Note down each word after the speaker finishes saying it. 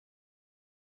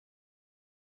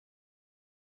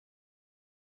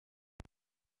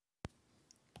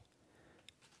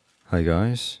Hi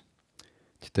guys,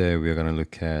 today we are going to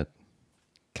look at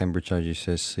Cambridge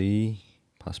IGCSE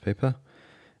past paper.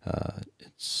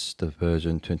 It's the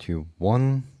version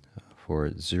 21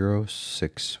 for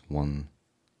 0610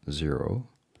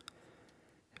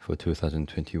 for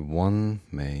 2021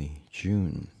 May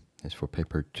June. It's for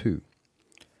paper 2.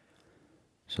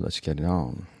 So let's get it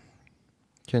on.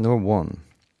 Okay, number 1.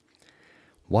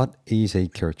 What is a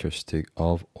characteristic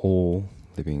of all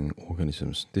living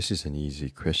organisms? This is an easy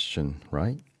question,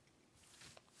 right?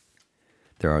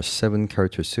 There are 7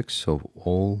 characteristics of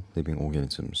all living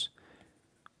organisms.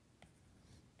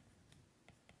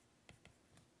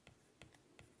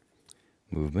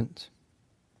 Movement,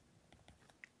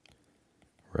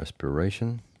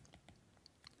 respiration,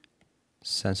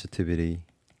 sensitivity,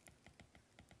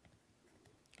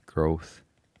 growth,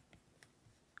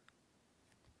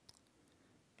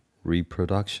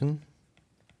 reproduction,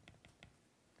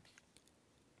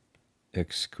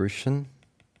 excretion,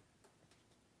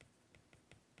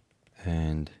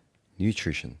 and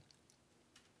nutrition.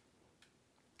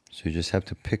 So you just have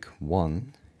to pick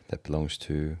one that belongs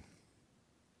to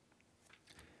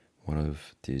one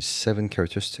of these 7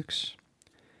 characteristics.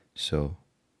 So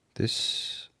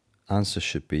this answer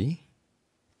should be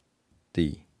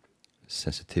D,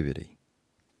 sensitivity.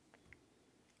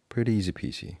 Pretty easy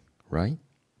peasy, right?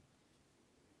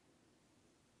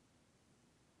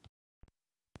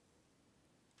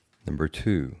 Number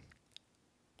 2.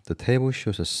 The table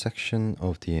shows a section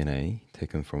of DNA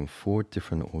taken from 4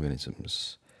 different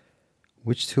organisms.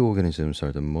 Which 2 organisms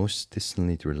are the most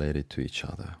distantly related to each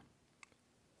other?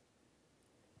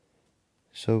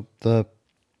 So the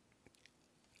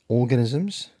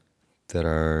organisms that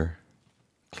are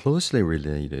closely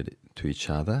related to each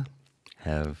other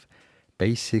have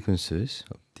base sequences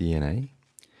of DNA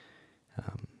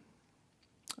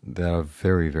that are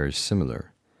very, very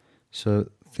similar.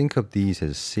 So think of these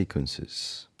as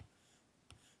sequences.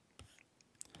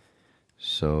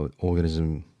 So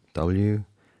organism W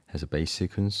has a base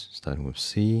sequence starting with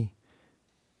C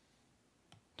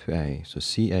to A. So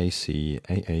CAC,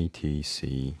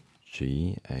 AATC,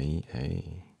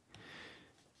 GAA.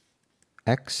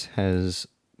 X has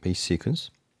base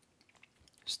sequence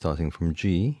starting from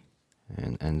G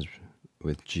and ends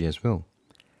with G as well.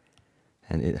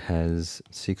 And it has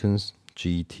sequence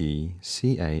GT,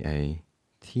 CAA,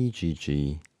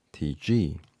 TGG,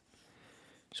 TG.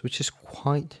 So which is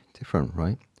quite different,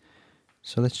 right?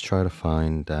 So let's try to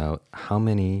find out how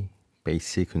many base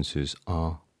sequences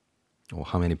are, or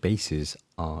how many bases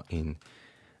are in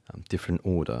different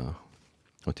order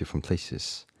or different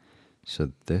places.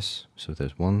 So there's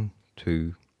 1,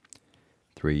 2,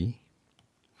 3,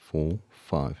 4,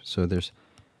 5. So there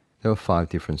are 5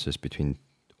 differences between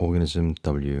organism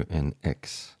W and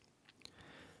X.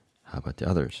 How about the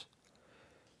others?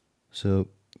 So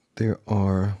there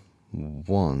are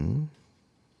 1,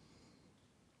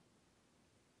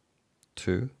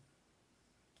 2,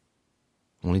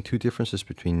 only 2 differences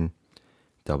between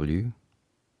W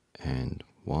and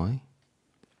Y.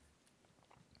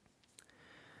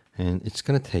 And it's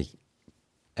going to take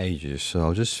ages, so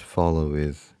I'll just try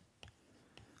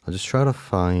to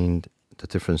find the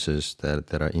differences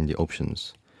that are in the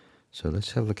options. So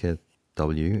let's have a look at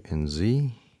W and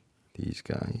Z, these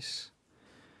guys.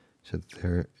 So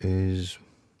there is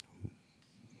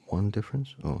 1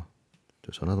 difference. Oh,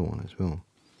 there's another one as well.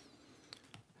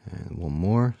 And 1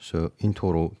 more. So in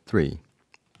total, 3.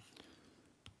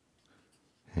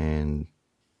 And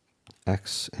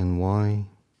X and Y,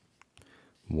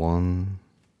 1,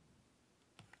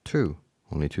 2.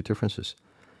 Only 2 differences.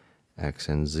 X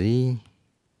and Z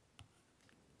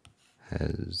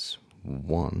has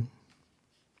 1,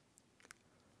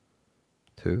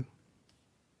 2,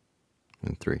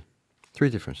 and 3. 3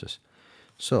 differences.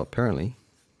 So apparently,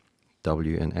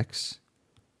 W and X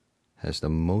has the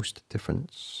most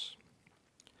difference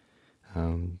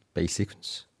base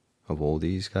sequence of all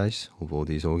these guys, of all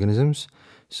these organisms.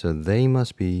 So they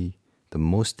must be the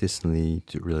most distantly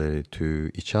related to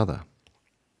each other.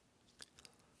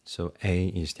 So A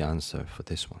is the answer for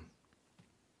this one.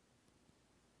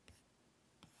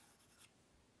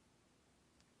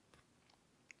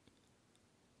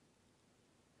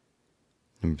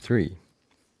 Number 3.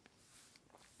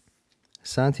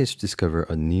 Scientists discover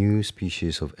a new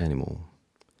species of animal.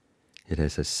 It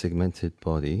has a segmented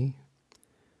body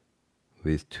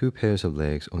with 2 pairs of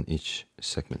legs on each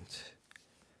segment.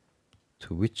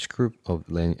 To which group of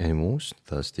land animals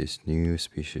does this new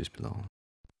species belong?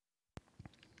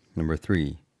 Number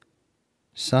 3.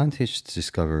 Scientists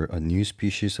discover a new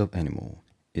species of animal.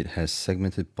 It has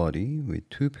segmented body with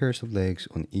 2 pairs of legs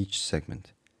on each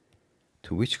segment.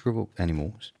 To which group of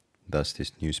animals does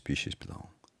this new species belong?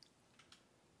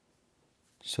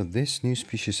 So this new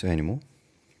species animal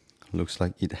looks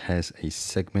like it has a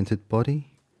segmented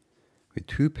body with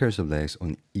 2 pairs of legs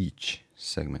on each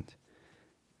segment.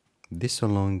 This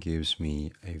alone gives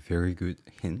me a very good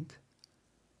hint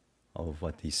of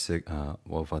what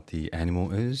the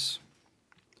animal is.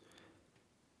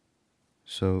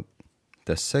 So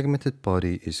the segmented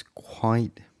body is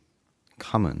quite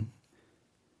common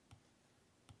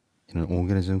in an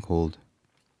organism called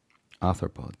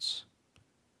arthropods.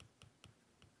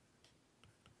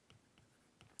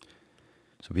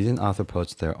 So within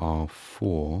arthropods there are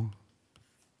 4,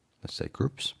 let's say,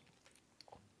 groups,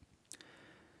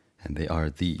 and they are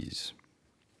these.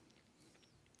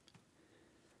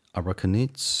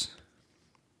 Arachnids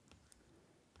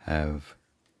have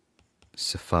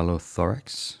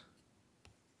cephalothorax,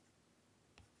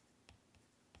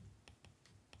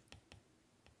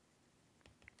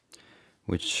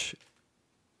 which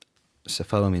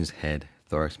cephalo means head,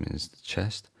 thorax means the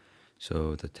chest.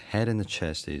 So the head and the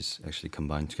chest is actually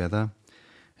combined together,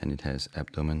 and it has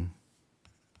abdomen,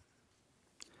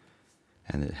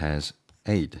 and it has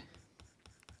 8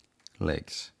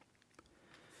 legs.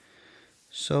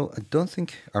 So I don't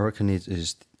think arachnids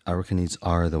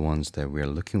are the ones that we are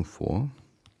looking for.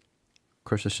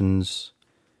 Crustaceans,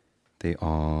 they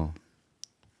are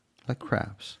like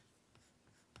crabs.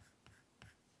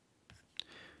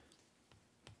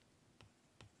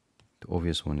 The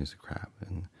obvious one is the crab,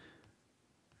 and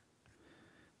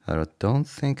I don't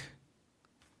think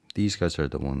these guys are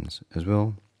the ones as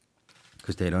well,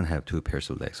 because they don't have 2 pairs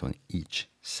of legs on each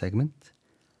segment.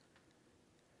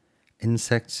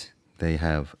 Insects, they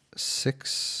have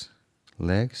 6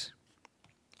 legs,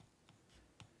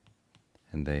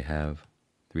 and they have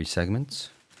 3 segments: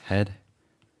 head,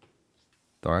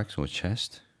 thorax or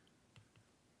chest,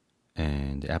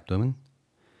 and the abdomen.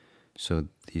 So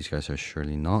these guys are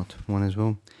surely not one as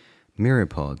well.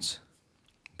 Myriapods,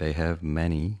 they have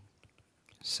many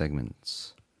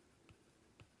segments,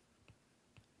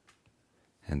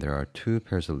 and there are 2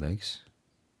 pairs of legs.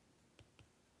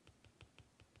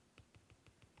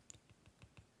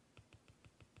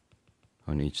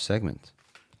 On each segment.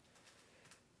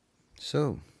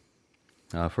 So,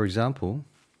 for example,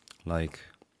 like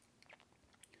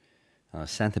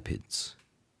centipedes,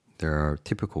 there are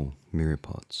typical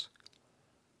myriapods.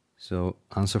 So,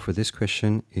 answer for this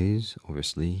question is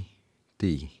obviously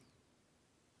D.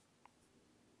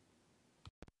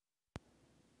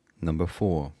 Number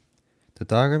 4. The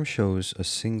diagram shows a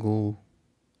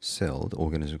single-celled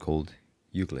organism called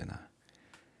euglena,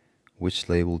 which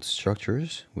labeled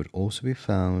structures would also be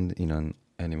found in an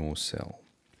animal cell.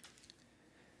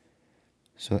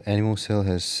 So animal cell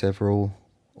has several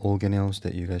organelles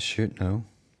that you guys should know.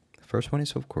 The first one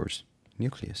is, of course,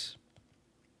 nucleus,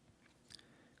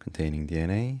 containing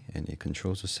DNA, and it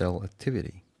controls the cell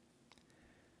activity.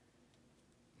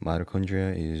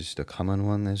 Mitochondria is the common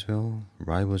one as well.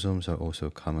 Ribosomes are also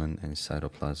common, and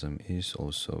cytoplasm is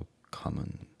also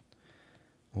common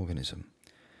organism.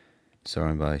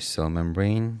 Surrounded by cell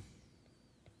membrane.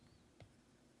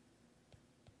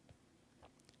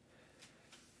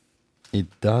 It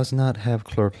does not have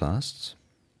chloroplasts,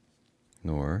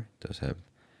 nor does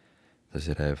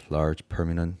it have large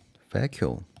permanent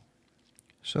vacuole.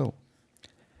 So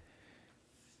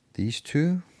these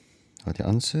 2 are the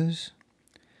answers.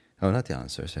 Oh, not the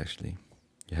answers actually.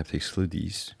 You have to exclude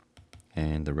these,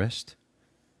 and the rest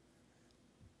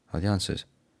are the answers.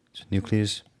 So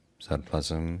nucleus,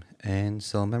 cytoplasm, and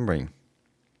cell membrane.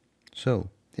 So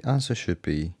the answer should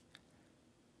be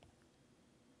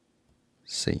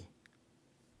C.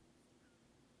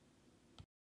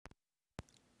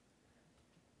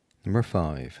 Number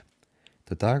 5.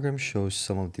 The diagram shows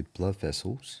some of the blood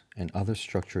vessels and other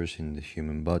structures in the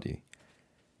human body.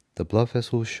 The blood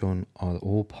vessels shown are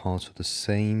all parts of the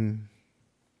same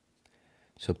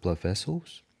blood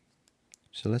vessels.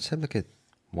 So let's have a look at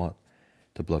what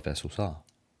the blood vessels are.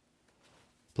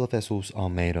 Blood vessels are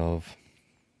made of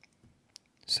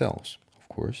cells, of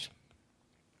course.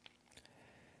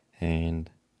 And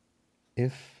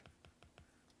if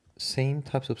same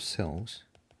types of cells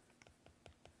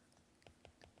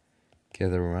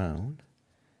gather around,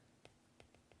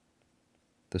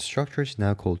 the structure is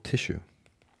now called tissue.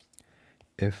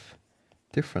 If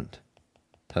different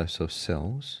types of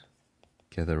cells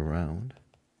gather around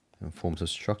and forms a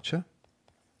structure,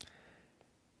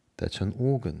 that's an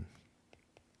organ.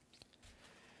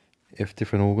 If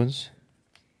different organs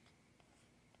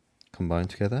combine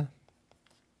together,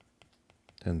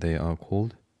 then they are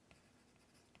called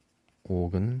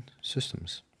organ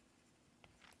systems.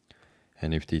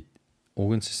 And if the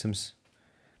organ systems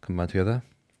combined together,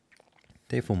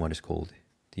 they form what is called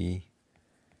the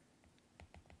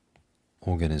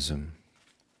organism.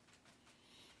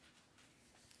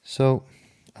 So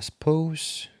I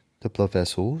suppose the blood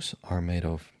vessels are made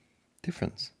of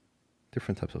different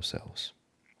types of cells.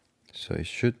 So it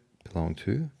should belong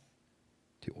to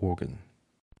the organ.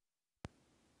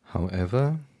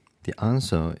 However, the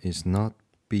answer is not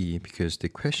B because the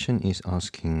question is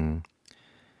asking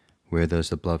where does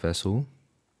the blood vessel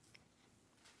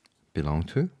belong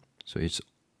to? So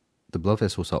the blood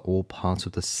vessels are all parts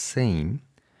of the same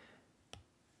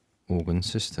organ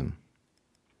system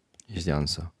is the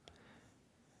answer.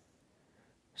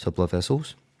 So blood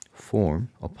vessels form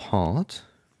a part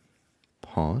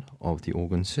of the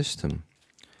organ system.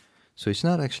 So it's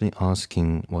not actually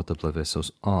asking what the blood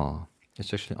vessels are.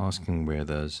 It's actually asking where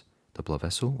does the blood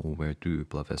vessel or where do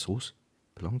blood vessels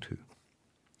belong to.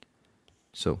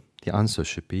 So the answer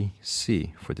should be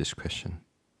C for this question.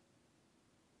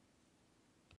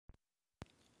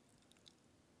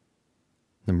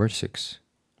 Number 6.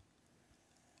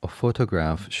 A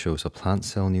photograph shows a plant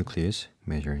cell nucleus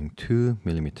measuring 2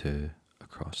 mm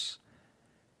across.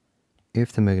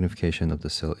 If the magnification of the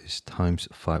cell is times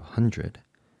 500,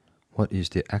 what is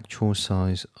the actual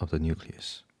size of the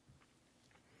nucleus?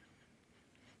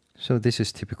 So this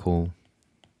is typical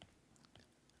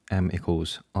M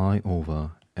equals I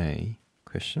over A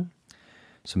question.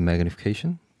 So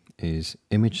magnification is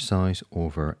image size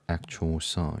over actual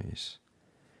size.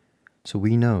 So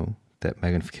we know that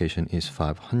magnification is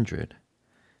 500.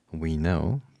 We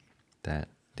know that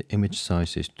the image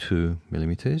size is 2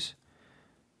 millimeters.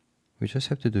 We just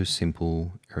have to do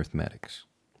simple arithmetics.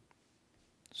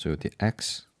 So the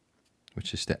x,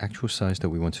 which is the actual size that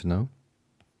we want to know,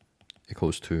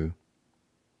 equals to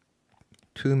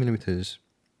 2 millimeters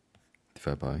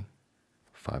divided by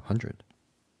 500.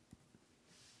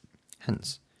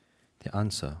 Hence, the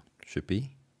answer should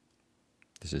be,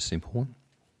 this is a simple one,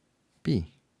 B.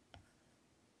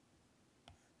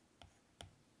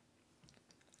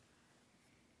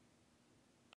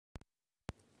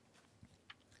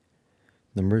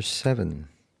 Number 7.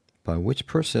 By which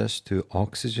process do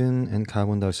oxygen and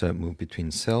carbon dioxide move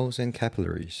between cells and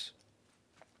capillaries?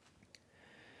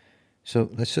 So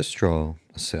let's just draw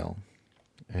a cell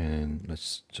and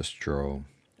let's just draw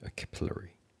a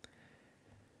capillary.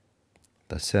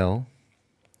 The cell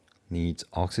needs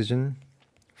oxygen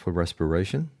for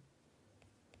respiration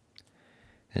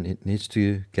and it needs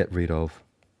to get rid of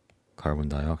carbon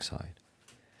dioxide.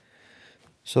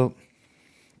 So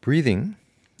breathing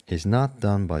is not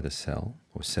done by the cell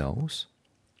or cells.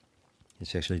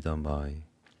 It's actually done by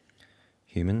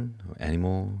human or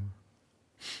animal.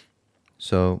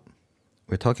 So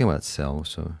we're talking about cells,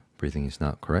 so breathing is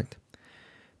not correct.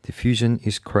 Diffusion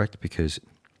is correct because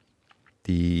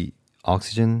the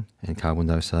oxygen and carbon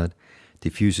dioxide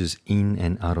diffuses in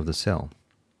and out of the cell.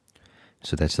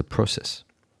 So that's the process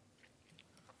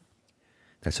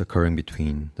that's occurring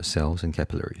between the cells and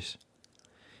capillaries.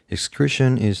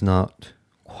 Excretion is not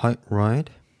quite right.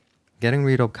 Getting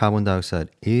rid of carbon dioxide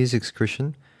is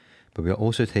excretion, but we are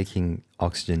also taking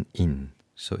oxygen in.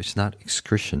 So it's not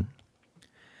excretion.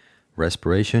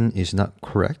 Respiration is not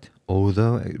correct,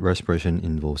 although respiration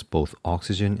involves both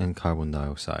oxygen and carbon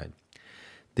dioxide.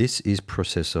 This is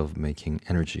process of making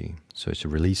energy. So it's a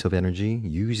release of energy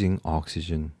using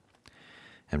oxygen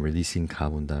and releasing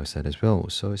carbon dioxide as well.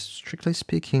 So it's, strictly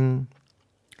speaking,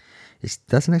 it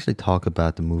doesn't actually talk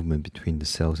about the movement between the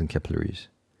cells and capillaries.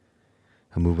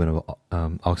 A movement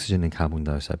of oxygen and carbon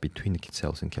dioxide between the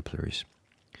cells and capillaries.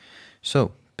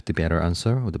 So the better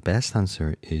answer or the best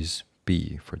answer is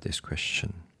B for this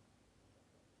question.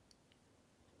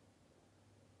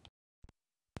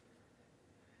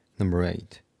 Number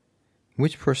 8.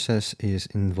 Which process is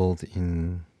involved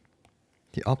in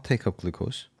the uptake of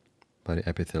glucose by the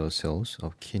epithelial cells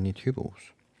of kidney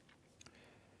tubules?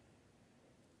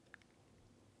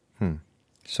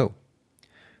 So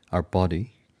our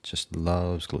body just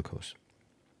loves glucose.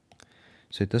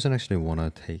 So it doesn't actually want to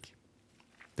take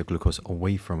the glucose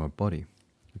away from our body.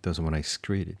 It doesn't want to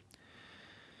excrete it.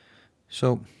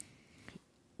 So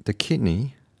the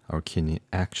kidney, our kidney,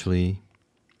 actually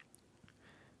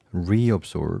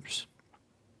reabsorbs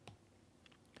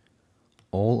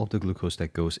all of the glucose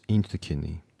that goes into the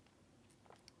kidney.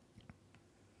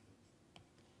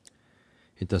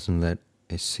 It doesn't let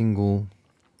a single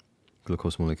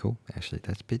glucose molecule, actually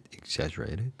that's a bit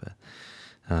exaggerated, but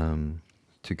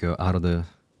to go out of the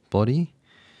body.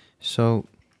 So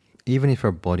even if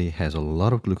our body has a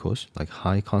lot of glucose, like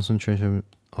high concentration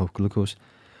of glucose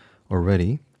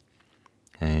already,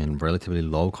 and relatively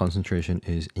low concentration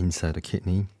is inside the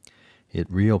kidney, it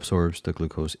reabsorbs the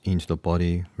glucose into the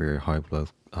body where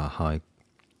high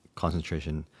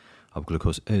concentration of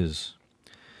glucose is.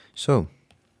 So,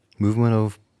 movement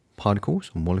of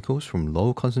particles or molecules from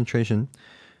low concentration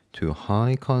to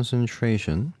high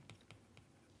concentration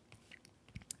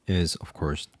is, of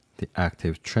course, the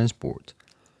active transport.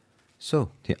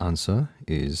 So, the answer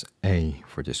is A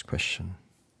for this question.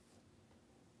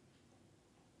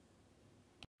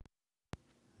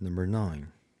 Number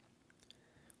 9.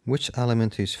 Which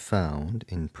element is found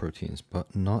in proteins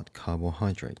but not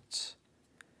carbohydrates?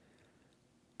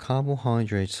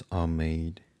 Carbohydrates are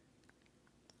made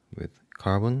with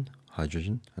carbon,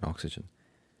 hydrogen, and oxygen.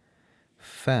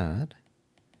 Fat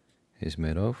is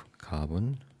made of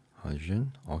carbon,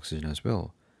 hydrogen, oxygen as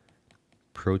well.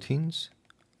 Proteins,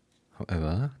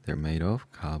 however, they're made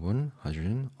of carbon,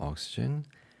 hydrogen, oxygen,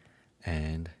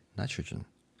 and nitrogen.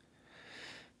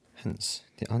 Hence,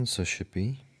 the answer should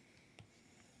be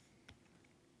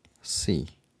C,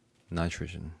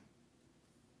 nitrogen.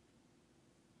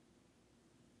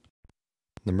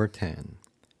 Number 10.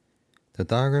 The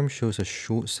diagram shows a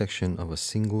short section of a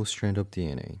single strand of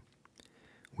DNA.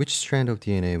 Which strand of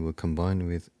DNA will combine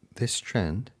with this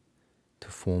strand to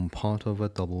form part of a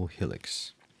double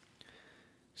helix?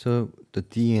 So the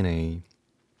DNA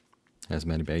has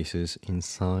many bases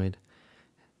inside,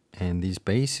 and these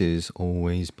bases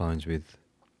always binds with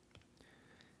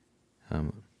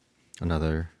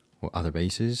other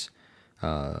bases.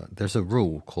 There's a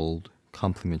rule called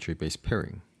complementary base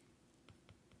pairing.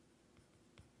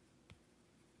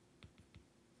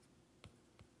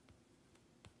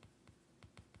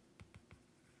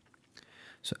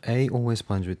 So A always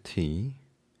binds with T,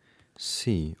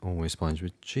 C always binds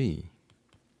with G.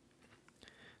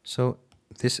 So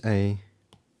this A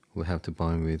will have to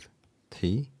bind with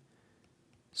T,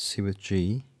 C with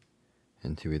G,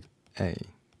 and T with A.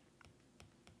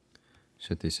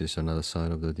 So this is another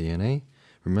side of the DNA.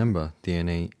 Remember,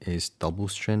 DNA is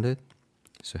double-stranded,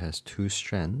 so it has two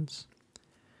strands,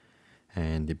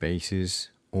 and the bases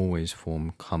always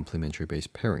form complementary base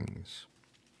pairings.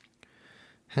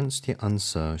 Hence, the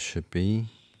answer should be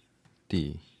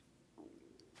D.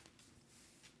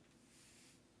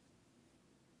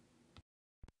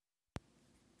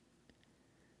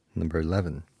 Number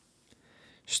 11.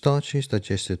 Starch is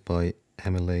digested by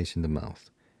amylase in the mouth,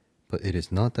 but it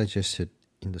is not digested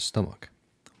in the stomach.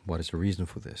 What is the reason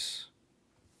for this?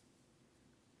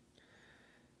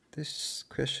 This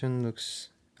question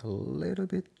looks a little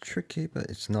bit tricky, but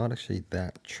it's not actually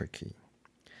that tricky.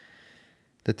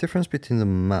 The difference between the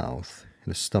mouth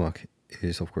and the stomach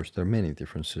is, of course, there are many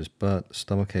differences, but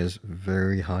stomach has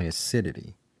very high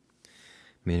acidity,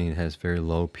 meaning it has very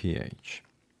low pH.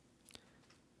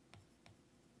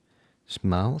 This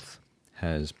mouth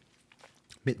has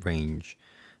mid-range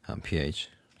pH,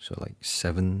 so like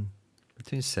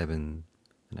between 7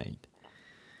 and 8.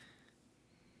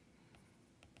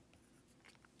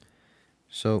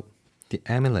 So the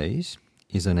amylase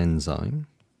is an enzyme,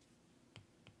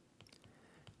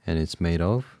 and it's made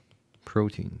of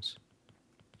proteins.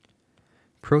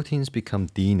 Proteins become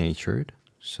denatured,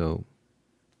 so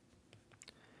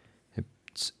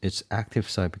its active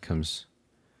site becomes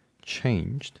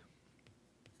changed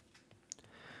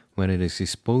when it is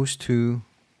exposed to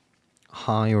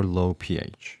high or low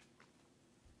pH.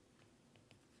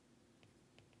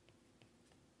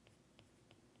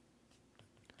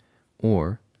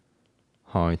 Or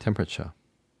high temperature.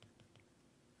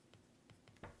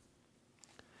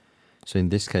 So in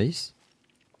this case,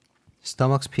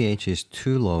 stomach's pH is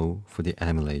too low for the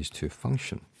amylase to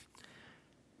function.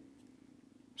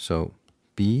 So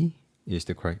B is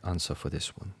the correct answer for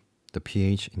this one. The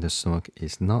pH in the stomach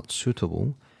is not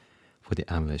suitable for the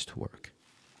amylase to work.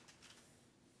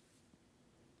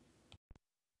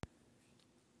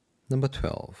 Number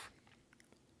 12.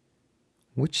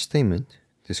 Which statement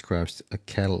describes a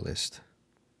catalyst?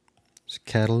 So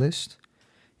catalyst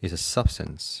is a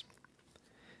substance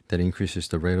that increases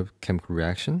the rate of chemical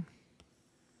reaction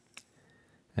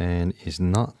and is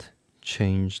not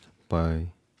changed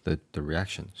by the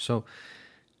reaction. So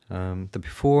the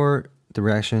before the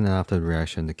reaction and after the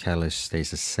reaction, the catalyst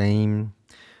stays the same.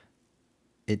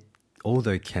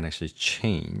 Although it can actually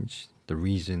change, the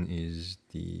reason is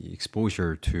the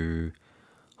exposure to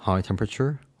high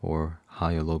temperature or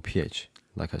high or low pH,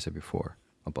 like I said before,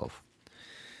 above.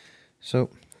 So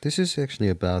this is actually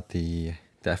about the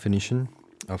definition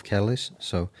of catalyst.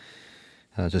 So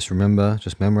just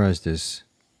memorize this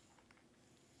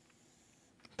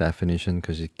definition,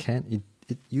 because it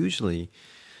usually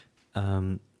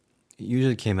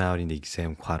came out in the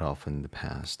exam quite often in the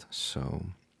past. So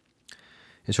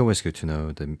It's always good to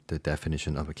know the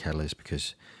definition of a catalyst,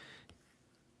 because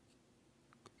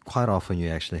quite often you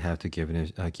actually have to give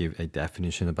a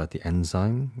definition about the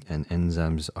enzyme, and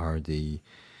enzymes are the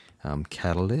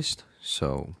catalyst.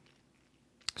 So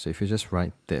if you just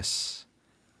write this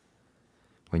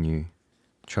when you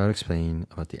try to explain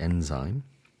about the enzyme,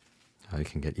 you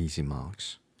can get easy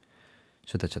marks.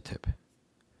 So that's a tip.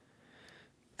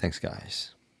 Thanks,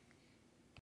 guys.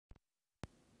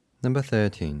 Number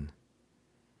 13.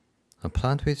 A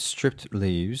plant with stripped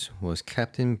leaves was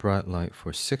kept in bright light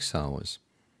for 6 hours.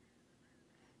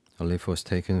 A leaf was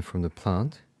taken from the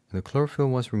plant and the chlorophyll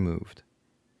was removed.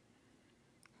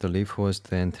 The leaf was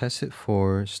then tested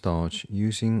for starch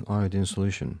using iodine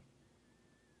solution.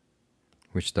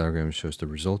 Which diagram shows the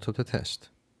result of the test?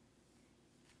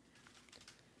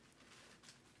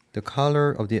 The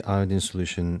color of the iodine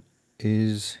solution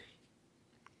is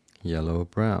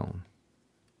yellow-brown.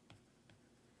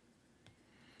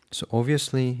 So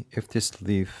obviously, if this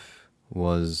leaf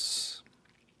was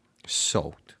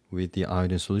soaked with the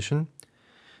iodine solution,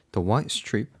 the white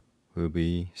strip will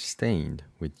be stained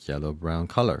with yellow-brown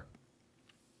color.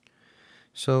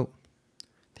 So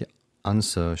the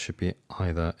answer should be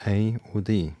either A or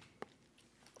D.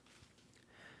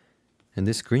 And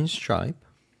this green stripe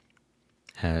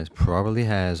probably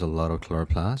has a lot of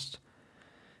chloroplasts,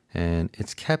 and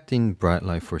it's kept in bright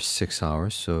light for 6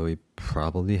 hours, so it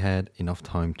probably had enough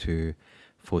time to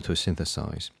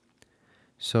photosynthesize.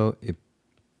 So it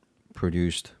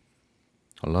produced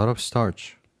a lot of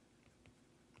starch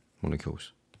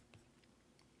molecules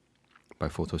by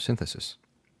photosynthesis.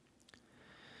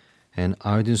 And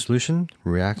iodine solution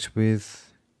reacts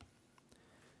with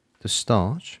the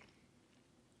starch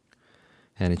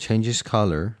and it changes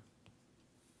color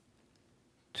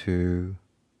to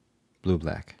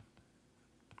blue-black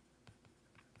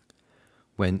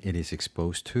when it is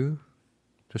exposed to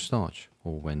the starch,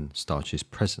 or when starch is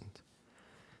present.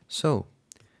 So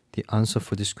the answer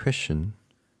for this question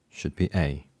should be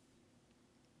A.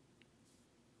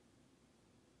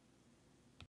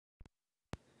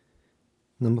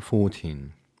 Number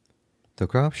 14. The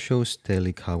graph shows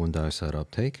daily carbon dioxide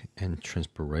uptake and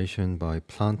transpiration by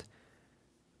plant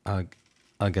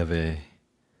Agave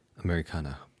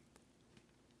americana,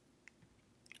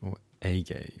 or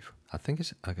agave. I think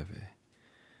it's agave.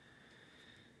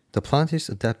 The plant is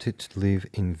adapted to live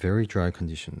in very dry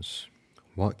conditions.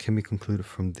 What can be concluded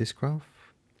from this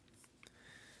graph?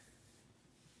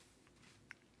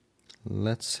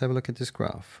 Let's have a look at this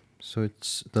graph. So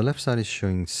the left side is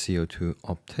showing CO2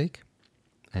 uptake,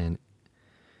 and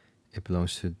it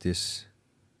belongs to this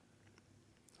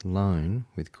line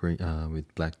with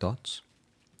black dots.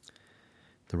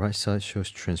 The right side shows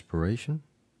transpiration,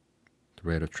 the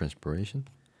rate of transpiration,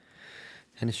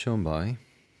 and it's shown by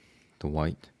the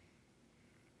white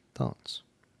dots,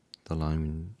 the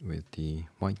line with the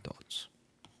white dots.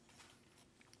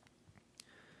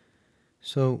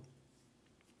 So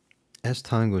as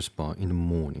time goes by in the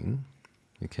morning,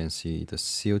 you can see the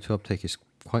CO2 uptake is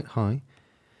quite high,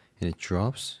 and it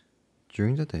drops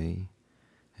during the day,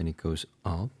 and it goes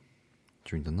up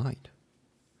during the night.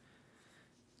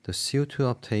 The CO2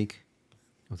 uptake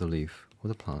of the leaf or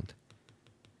the plant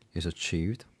is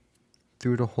achieved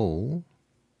through the hole,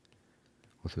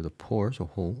 or through the pores or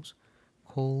holes,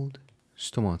 called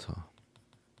stomata.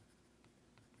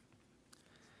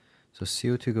 So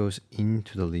CO2 goes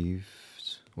into the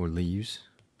leaves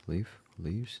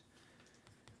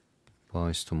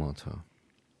by stomata.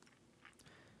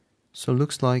 So it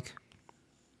looks like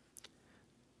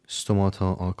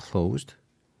stomata are closed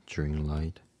during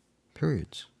light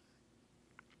periods,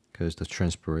 because the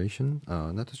transpiration,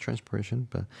 not the transpiration,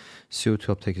 but CO2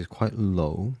 uptake is quite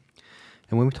low.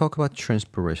 And when we talk about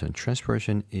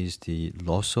transpiration is the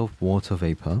loss of water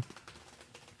vapor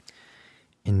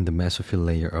in the mesophyll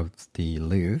layer of the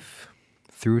leaf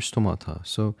through stomata.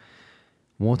 So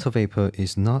water vapor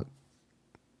is not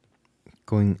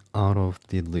going out of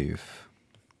the leaf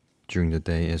during the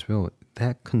day as well.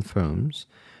 That confirms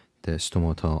that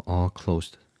stomata are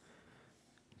closed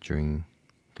during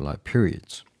the light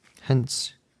periods.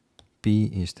 Hence, B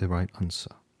is the right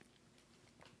answer.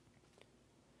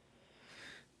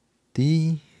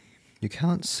 D, you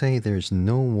can't say there's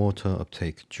no water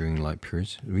uptake during light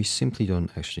periods. We simply don't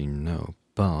actually know.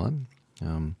 But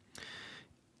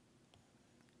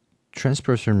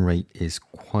transpiration rate is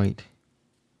quite,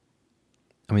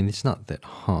 it's not that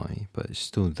high, but it's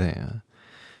still there.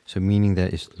 So meaning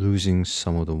that it's losing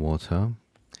some of the water.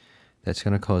 That's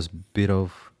going to cause a bit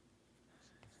of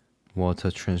water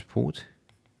transport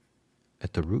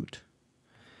at the root.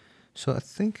 So I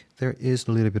think there is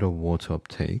a little bit of water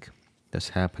uptake that's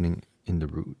happening in the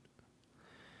root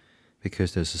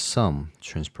because there's some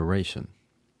transpiration.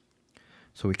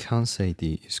 So we can't say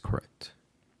D is correct.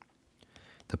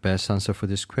 The best answer for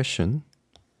this question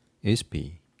is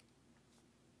B.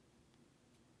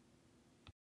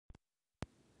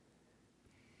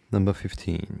 Number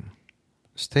 15.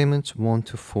 Statements 1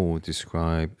 to 4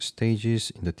 describe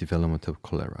stages in the development of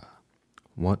cholera.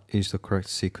 What is the correct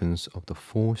sequence of the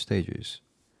 4 stages?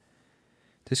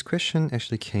 This question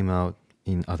actually came out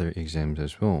in other exams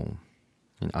as well,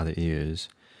 in other years.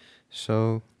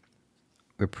 So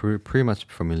we're pretty much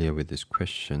familiar with this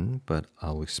question, but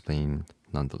I'll explain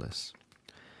nonetheless.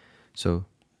 So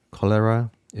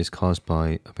cholera is caused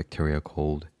by a bacterium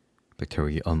called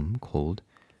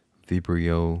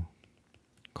Vibrio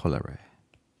cholerae.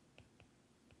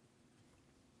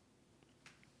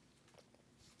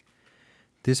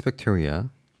 This bacteria,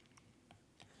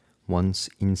 once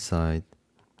inside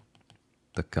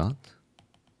the gut,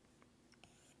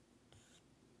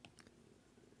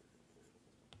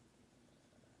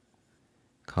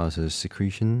 causes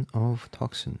secretion of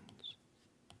toxins.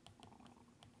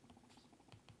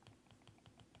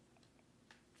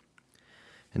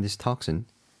 And this toxin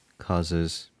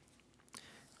causes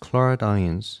chloride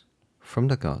ions from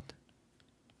the gut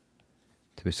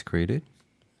to be secreted,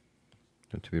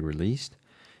 or to be released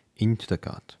into the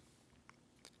gut.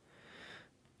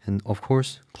 And of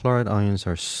course, chloride ions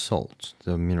are salts,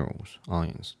 the minerals,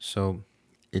 ions. So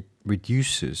it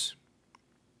reduces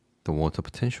the water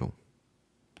potential.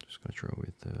 Just going to draw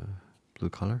with the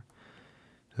blue color.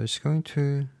 So it's going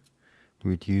to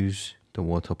reduce the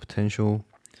water potential.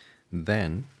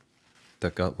 Then the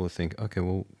gut will think, okay,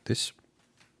 well,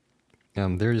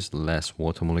 there is less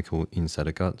water molecule inside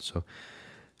the gut, so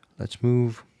let's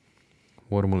move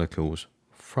water molecules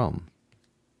from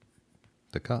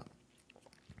the gut,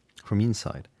 from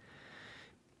inside.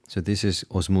 So this is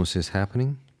osmosis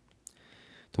happening.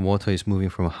 The water is moving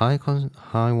from a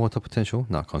high water potential,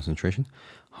 not concentration,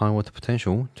 high water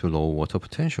potential to low water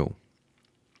potential,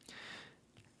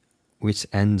 which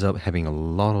ends up having a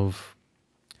lot of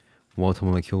water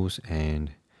molecules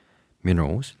and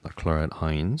minerals, like chloride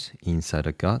ions, inside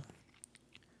the gut.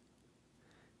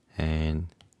 And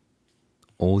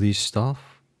all these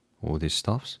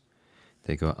stuffs,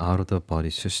 they go out of the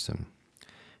body system.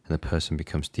 And the person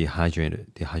becomes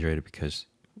dehydrated because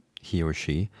he or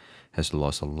she has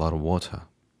lost a lot of water.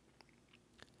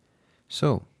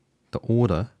 So the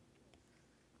order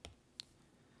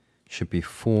should be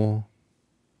 4,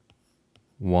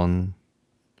 1,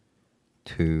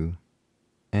 2,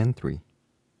 and 3.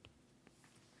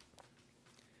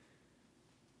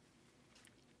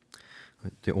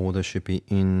 The order should be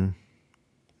in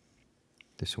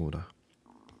this order,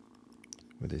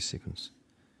 with this sequence.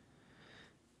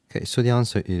 Okay, so the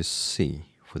answer is C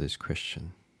for this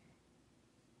question.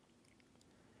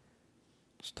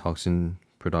 Toxin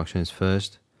production is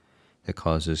first. It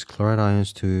causes chloride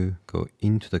ions to go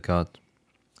into the gut,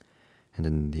 and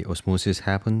then the osmosis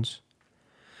happens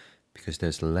because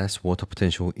there's less water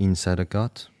potential inside the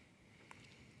gut,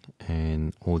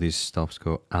 and all these stuffs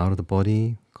go out of the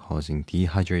body, causing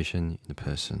dehydration in the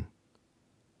person.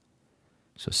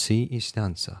 So C is the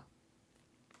answer.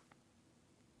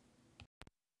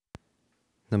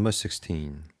 Number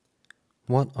 16.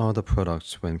 What are the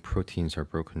products when proteins are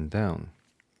broken down?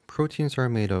 Proteins are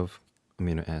made of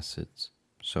amino acids.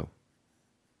 So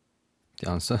the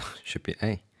answer should be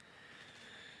A.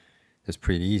 It's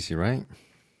pretty easy, right?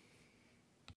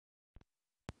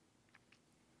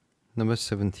 Number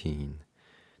 17.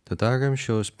 The diagram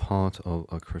shows part of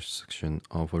a cross-section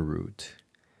of a root.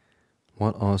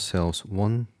 What are cells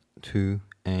 1, 2,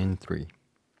 and 3?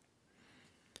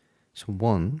 So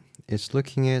 1 is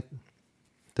looking at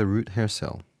the root hair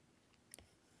cell.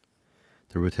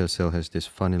 The root hair cell has this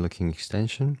funny looking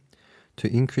extension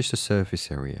to increase the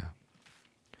surface area.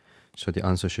 So the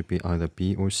answer should be either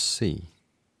B or C.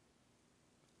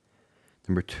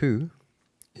 Number 2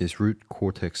 is root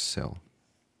cortex cell.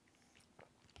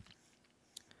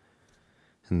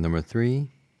 And number 3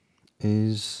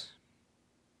 is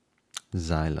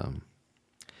xylem,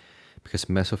 because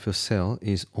mesophyll cell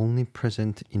is only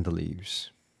present in the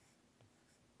leaves.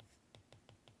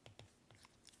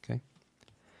 Okay,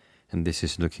 and this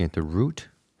is looking at the root,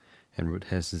 and root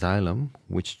has xylem,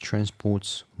 which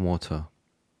transports water.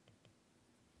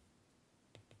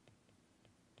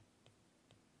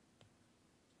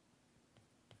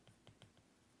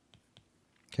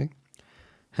 Okay,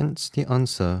 hence the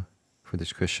answer for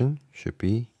this question should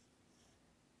be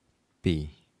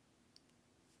B.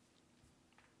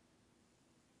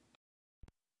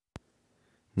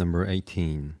 Number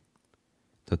 18.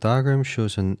 The diagram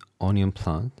shows an onion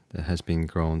plant that has been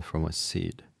grown from a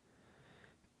seed.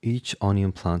 Each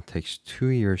onion plant takes 2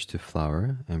 years to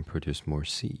flower and produce more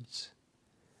seeds.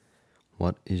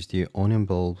 What is the onion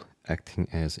bulb acting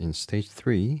as in stage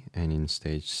 3 and in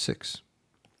stage 6?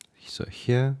 So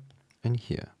here and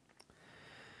here.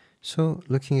 So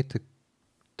looking at the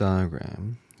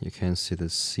diagram, you can see the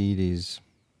seed is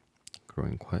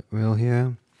growing quite well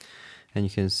here. And you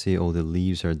can see all the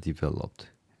leaves are developed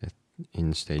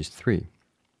in stage 3.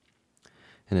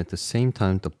 And at the same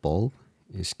time, the bulb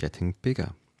is getting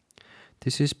bigger.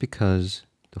 This is because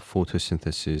the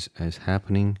photosynthesis is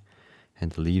happening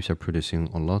and the leaves are producing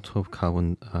a lot of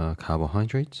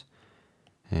carbohydrates,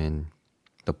 and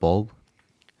the bulb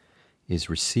is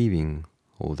receiving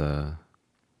all the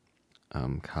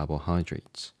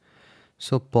carbohydrates.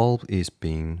 So bulb is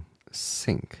being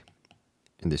sink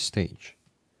in this stage.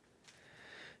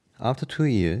 After 2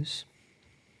 years,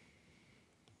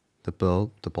 the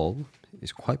bulb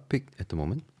is quite big at the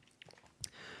moment.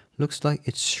 Looks like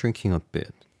it's shrinking a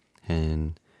bit,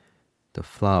 and the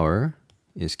flower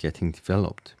is getting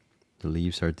developed. The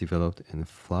leaves are developed and the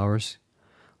flowers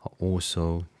are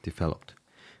also developed,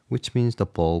 which means the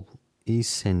bulb is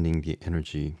sending the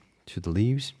energy to the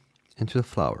leaves and to the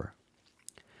flower.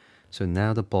 So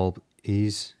now the bulb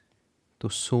is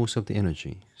the source of the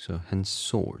energy, so hence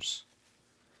source.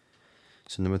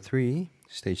 So number 3,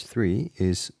 stage 3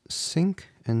 is sink,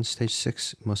 and stage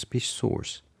 6 must be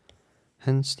source.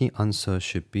 Hence the answer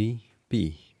should be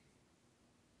B.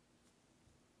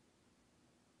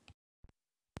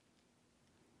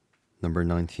 Number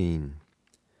 19.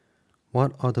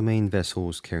 What are the main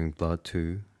vessels carrying blood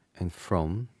to and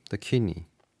from the kidney?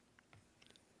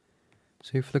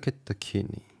 So if you look at the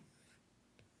kidney,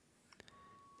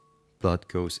 blood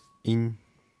goes in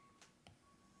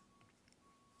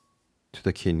to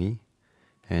the kidney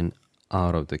and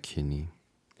out of the kidney.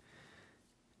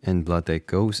 And blood that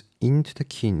goes into the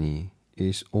kidney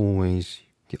is always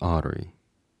the artery.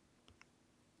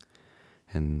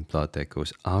 And blood that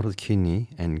goes out of the kidney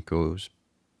and goes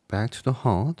back to the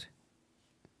heart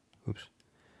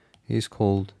is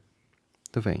called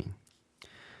the vein.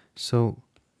 So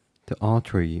the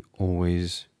artery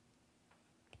always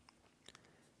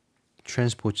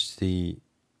transports the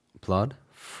blood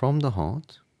from the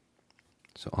heart.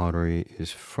 So artery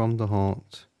is from the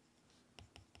heart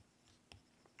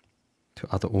to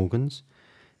other organs,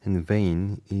 and the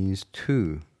vein is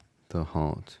to the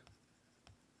heart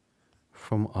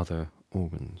from other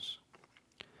organs.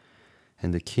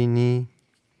 And the kidney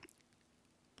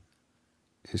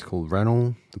is called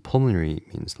renal. The pulmonary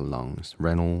means the lungs.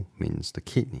 Renal means the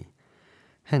kidney.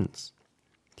 Hence,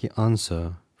 the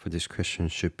answer for this question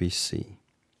should be C.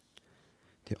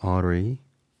 The artery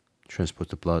transports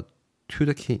the blood to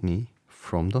the kidney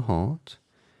from the heart.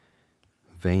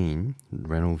 Vein,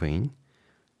 renal vein,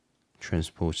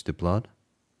 transports the blood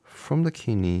from the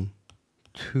kidney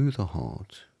to the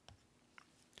heart.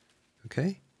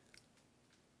 Okay?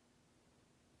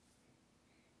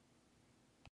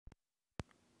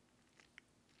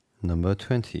 Number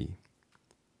 20.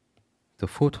 The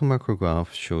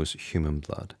photomicrograph shows human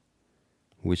blood.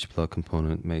 Which blood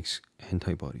component makes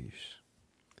antibodies?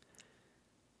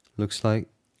 Looks like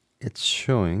it's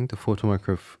showing, the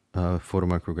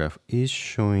photomicrograph is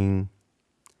showing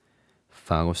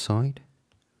phagocyte,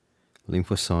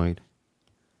 lymphocyte,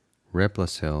 red blood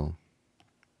cell,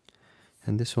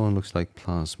 and this one looks like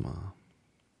plasma.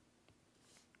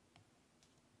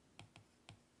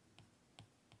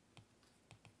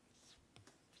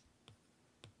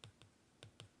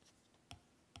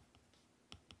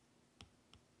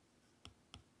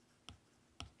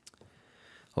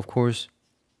 Of course,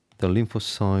 the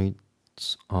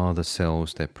lymphocytes are the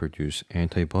cells that produce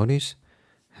antibodies,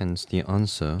 hence the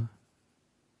answer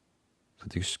for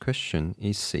this question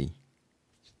is C.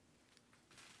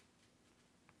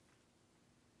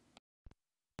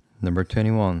 Number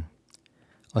 21.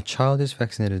 A child is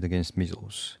vaccinated against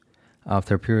measles.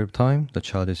 After a period of time, the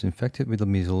child is infected with the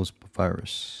measles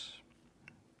virus.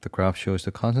 The graph shows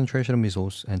the concentration of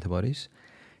measles antibodies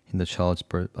in the child's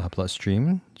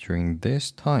bloodstream during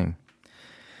this time.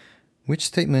 Which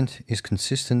statement is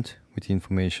consistent with the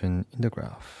information in the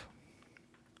graph?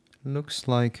 Looks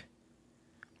like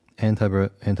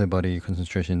antibody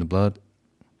concentration in the blood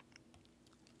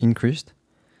increased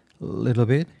a little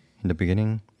bit in the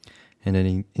beginning, and then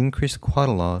it increased quite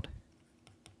a lot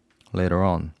later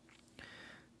on.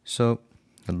 So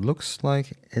it looks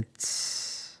like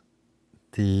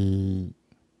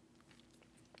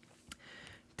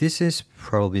this is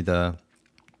probably the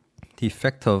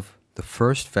effect of the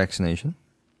first vaccination.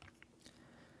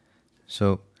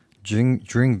 So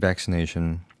during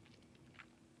vaccination,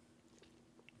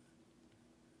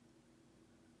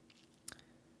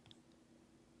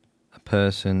 a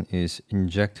person is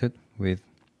injected with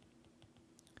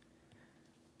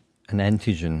an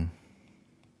antigen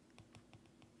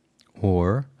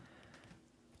or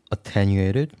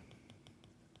attenuated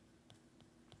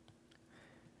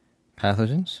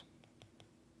pathogens.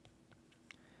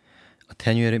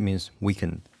 Attenuated means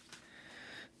weakened.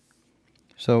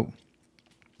 So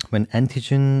when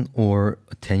antigen or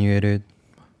attenuated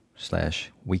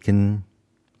 / weakened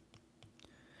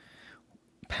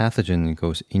pathogen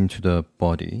goes into the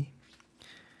body,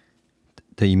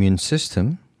 the immune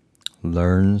system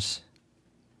learns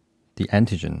the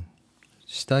antigen,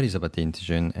 studies about the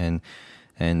antigen,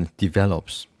 and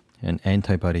develops an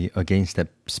antibody against that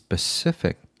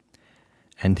specific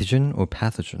antigen or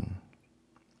pathogen.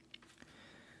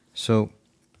 So,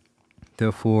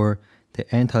 therefore,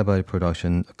 the antibody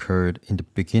production occurred in the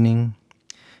beginning.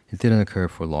 It didn't occur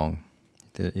for long.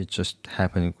 It just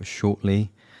happened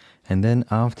shortly. And then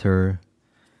after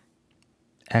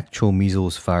actual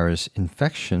measles virus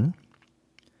infection,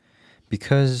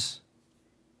 because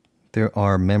there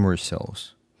are memory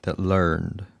cells that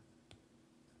learned,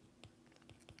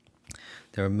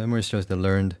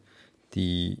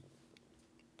 the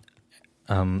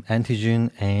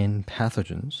antigen and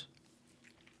pathogens,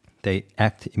 they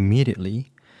act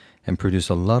immediately and produce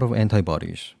a lot of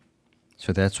antibodies.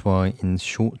 So that's why in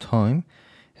short time,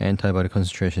 antibody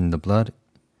concentration in the blood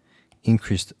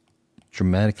increased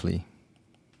dramatically.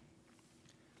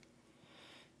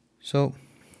 So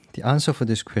the answer for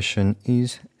this question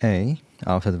is A.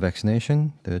 After the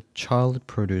vaccination, the child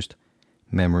produced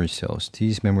memory cells.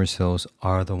 These memory cells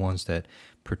are the ones that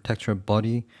protect your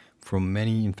body from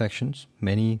many infections,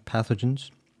 many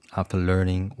pathogens, after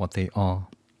learning what they are.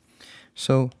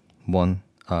 So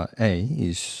A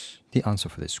is the answer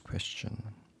for this question.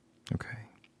 Okay.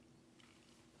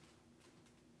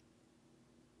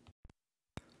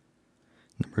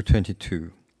 Number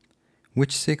 22.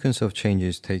 Which sequence of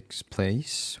changes takes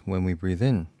place when we breathe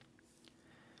in?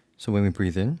 So when we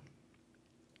breathe in,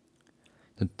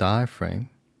 the diaphragm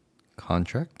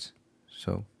contracts.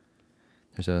 So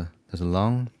there's a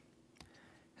lung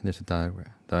and there's a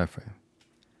diaphragm.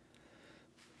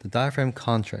 The diaphragm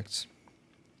contracts,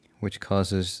 which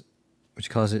causes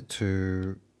it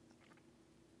to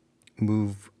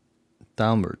move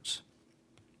downwards.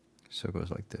 So it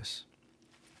goes like this.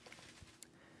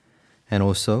 And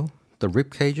also the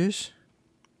rib cages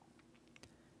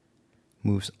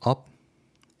moves up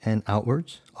and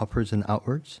outwards, upwards and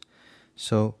outwards.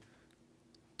 So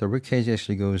the rib cage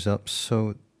actually goes up,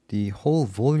 so the whole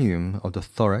volume of the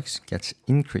thorax gets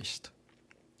increased.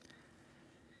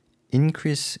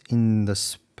 Increase in the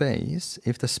space,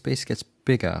 if the space gets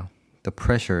bigger, the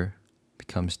pressure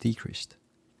becomes decreased.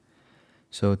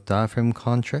 So diaphragm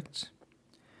contracts,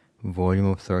 volume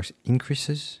of thorax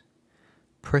increases,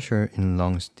 pressure in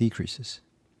lungs decreases.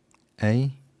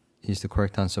 A is the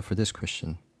correct answer for this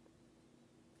question.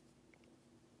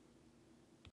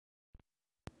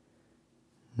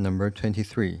 Number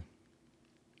 23.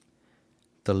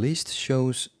 The list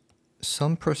shows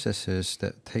some processes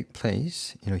that take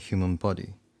place in a human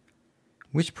body.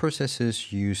 Which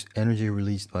processes use energy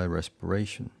released by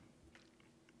respiration?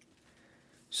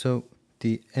 So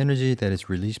the energy that is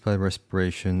released by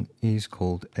respiration is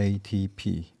called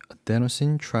ATP,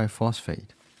 adenosine triphosphate.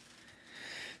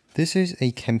 This is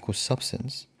a chemical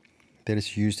substance that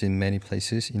is used in many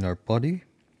places in our body.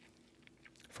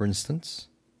 For instance,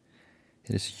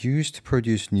 it is used to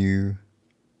produce new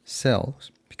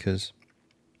cells because,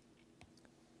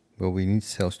 well, we need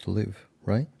cells to live,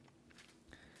 right?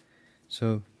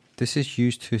 So this is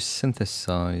used to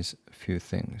synthesize a few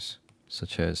things,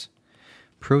 such as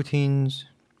proteins,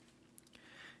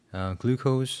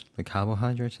 glucose, the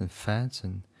carbohydrates and fats,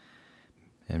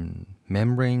 and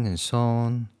membrane and so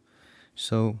on.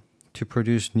 So to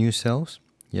produce new cells,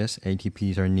 yes,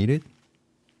 ATPs are needed.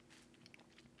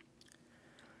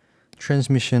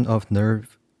 Transmission of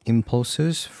nerve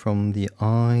impulses from the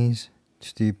eyes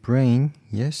to the brain,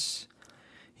 yes,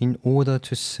 in order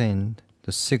to send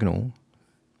the signal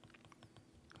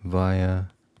via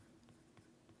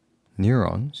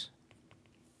neurons,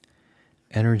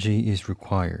 energy is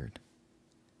required.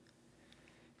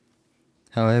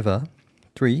 However,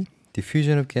 3.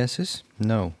 Diffusion of gases?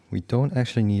 No, we don't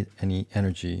actually need any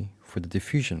energy for the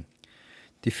diffusion.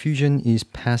 Diffusion is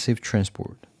passive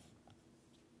transport.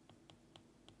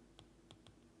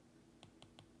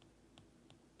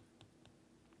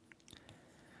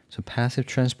 So passive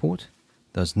transport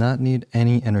does not need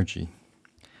any energy.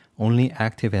 Only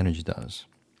active energy does.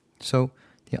 So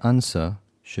The answer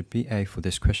should be A for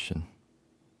this question.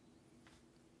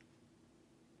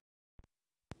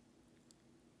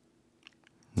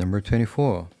 Number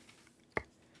 24.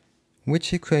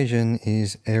 Which equation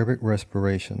is aerobic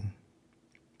respiration?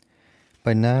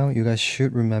 By now, you guys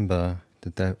should remember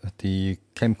the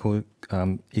chemical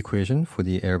equation for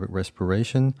the aerobic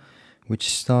respiration, which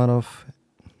start off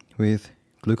with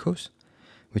glucose,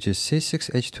 which is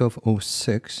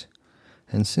C6H12O6.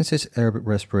 And since it's aerobic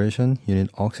respiration, you need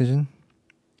oxygen,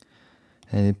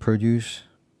 and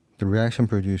the reaction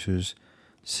produces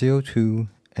CO2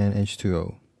 and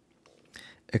H2O.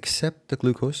 Except the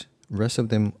glucose, rest of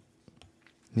them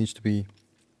needs to be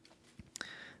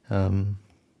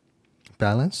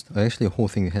balanced. Actually, the whole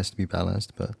thing has to be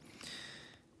balanced, but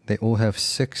they all have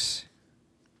 6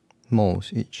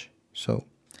 moles each. So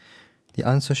the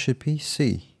answer should be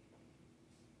C.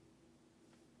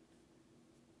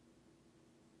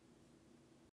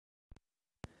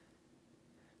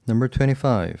 Number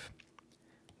 25.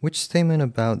 Which statement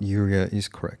about urea is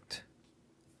correct?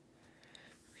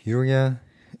 Urea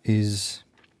is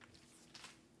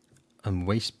a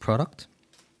waste product.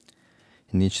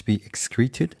 It needs to be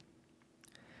excreted,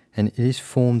 and it is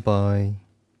formed by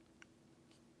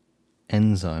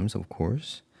enzymes, of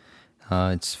course.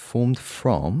 It's formed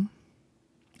from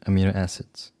amino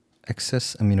acids,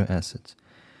 excess amino acids.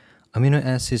 Amino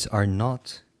acids are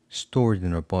not stored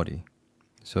in our body,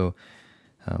 so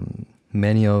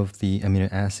many of the amino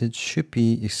acids should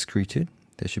be excreted.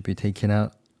 They should be taken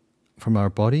out from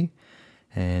our body,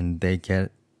 and they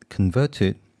get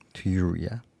converted to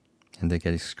urea, and they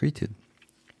get excreted.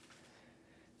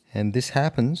 And this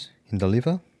happens in the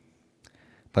liver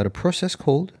by the process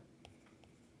called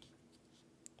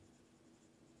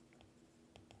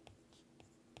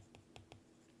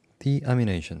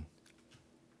deamination,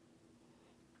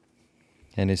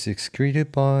 and it's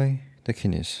excreted by the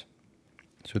kidneys.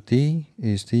 So D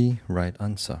is the right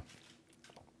answer.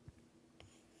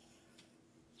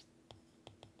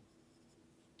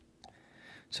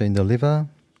 So in the liver,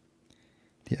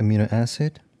 the amino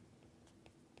acid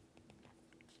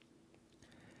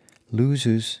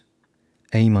loses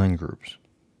amine groups.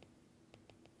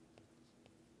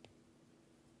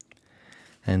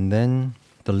 And then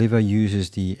the liver uses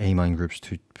the amine groups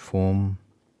to form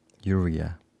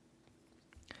urea.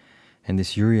 And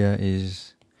this urea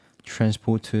is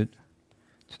transported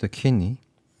to the kidney,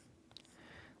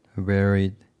 where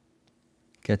it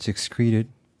gets excreted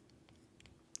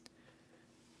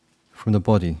from the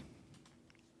body.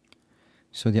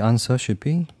 So the answer should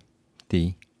be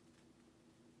D.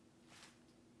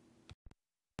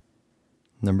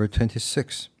 Number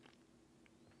 26.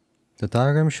 The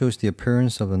diagram shows the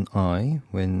appearance of an eye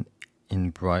when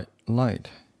in bright light.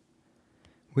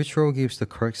 Which row gives the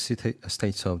correct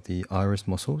states of the iris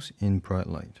muscles in bright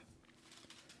light?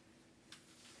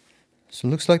 So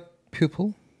it looks like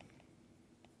pupil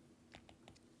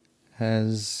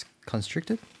has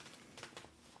constricted.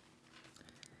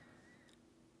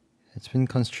 It's been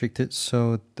constricted,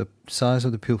 so the size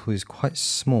of the pupil is quite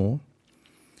small,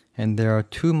 and there are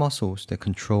 2 muscles that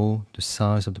control the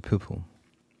size of the pupil.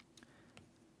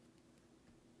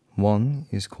 One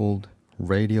is called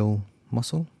radial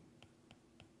muscle,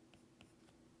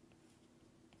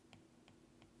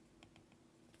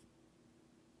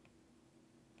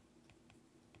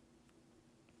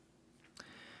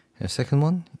 the second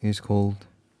one is called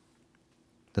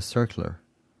the circular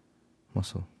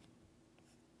muscle.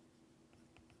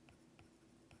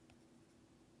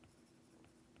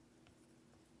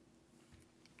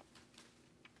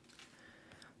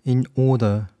 In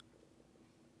order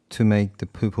to make the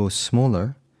pupil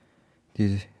smaller,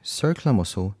 the circular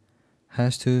muscle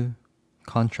has to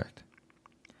contract.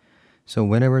 So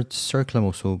whenever the circular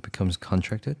muscle becomes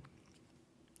contracted,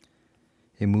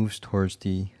 it moves towards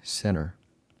the center.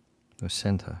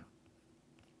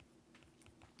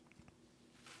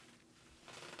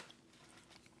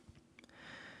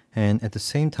 And at the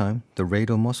same time, the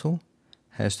radial muscle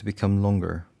has to become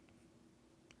longer.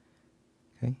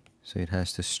 Okay, so it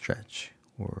has to stretch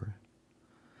or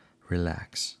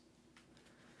relax.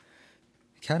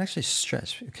 It can't actually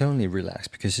stretch, it can only relax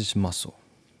because it's muscle.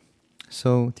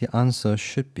 So the answer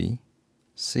should be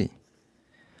C.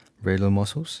 Radial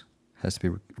muscles has to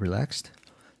be relaxed.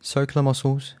 Circular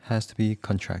muscles has to be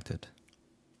contracted.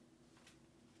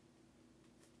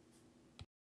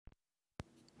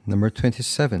 Number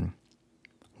 27.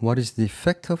 What is the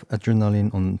effect of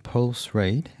adrenaline on pulse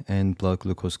rate and blood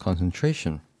glucose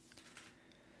concentration?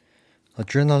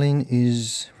 Adrenaline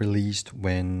is released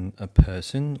when a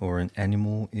person or an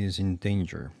animal is in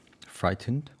danger,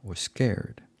 frightened or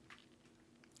scared.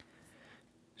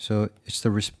 So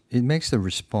it makes the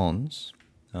response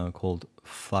called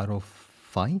flight or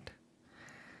fight.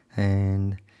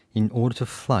 And in order to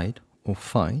flight or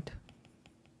fight,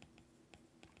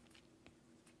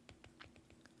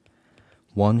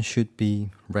 one should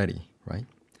be ready, right?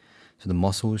 So the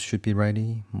muscles should be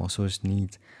ready. Muscles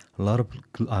need a lot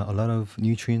of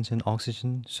nutrients and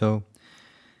oxygen. So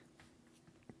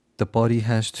the body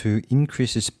has to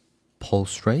increase its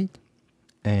pulse rate,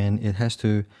 and it has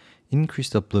to increase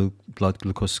the blood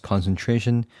glucose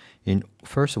concentration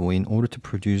first of all, in order to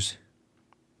produce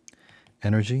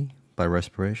energy by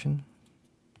respiration,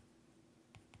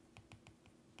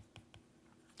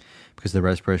 because the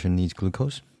respiration needs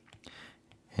glucose.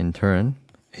 In turn,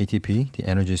 ATP, the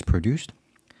energy is produced,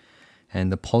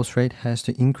 and the pulse rate has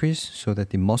to increase so that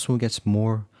the muscle gets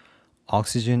more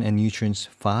oxygen and nutrients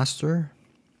faster.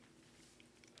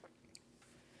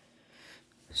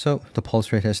 So the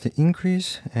pulse rate has to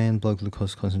increase, and blood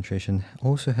glucose concentration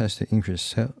also has to increase.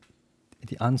 So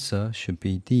the answer should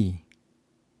be D.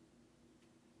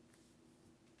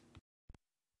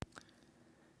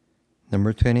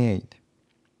 Number 28.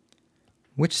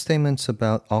 Which statements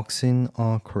about auxin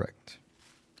are correct?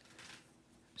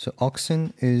 So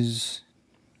auxin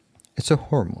it's a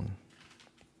hormone.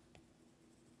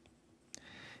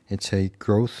 It's a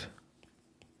growth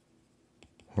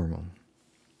hormone.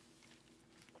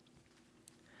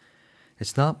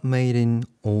 It's not made in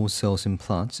all cells in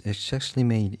plants. It's actually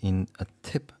made at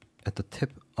the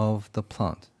tip of the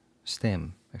plant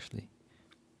stem, actually,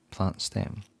 plant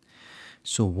stem.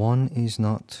 So one is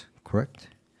not correct.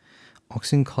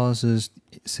 Auxin causes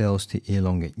cells to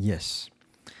elongate. Yes.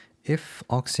 If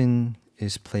auxin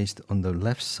is placed on the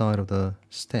left side of the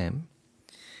stem,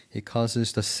 it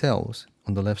causes the cells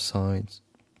on the left side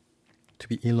to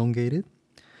be elongated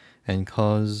and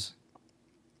cause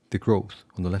the growth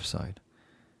on the left side.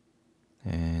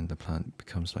 And the plant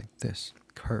becomes like this,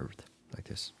 curved like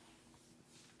this.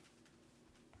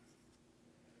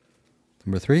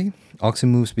 Number 3, auxin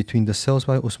moves between the cells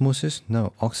by osmosis.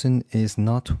 No, auxin is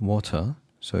not water,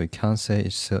 so you can't say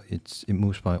it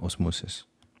moves by osmosis.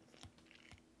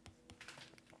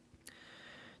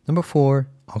 Number 4,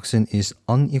 auxin is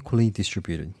unequally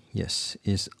distributed. Yes,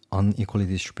 it's unequally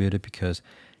distributed because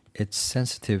it's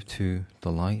sensitive to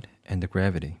the light and the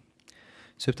gravity.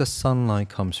 So if the sunlight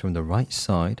comes from the right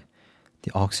side, the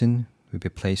auxin will be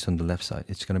placed on the left side.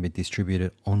 It's going to be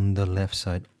distributed on the left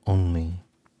side only.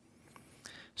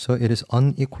 So it is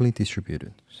unequally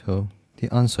distributed. So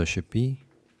the answer should be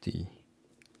D.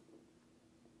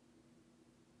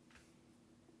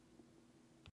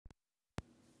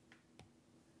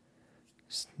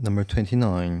 Number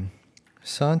 29.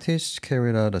 Scientists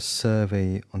carried out a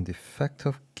survey on the effect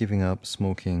of giving up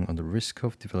smoking on the risk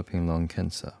of developing lung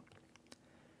cancer.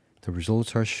 The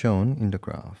results are shown in the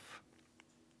graph.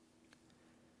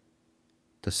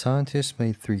 The scientists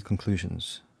made 3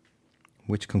 conclusions.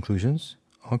 Which conclusions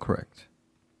are correct?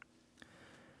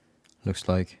 Looks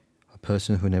like a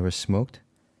person who never smoked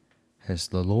has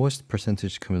the lowest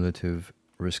percentage cumulative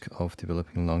risk of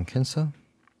developing lung cancer.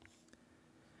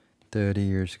 30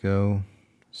 years ago,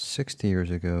 60 years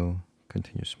ago,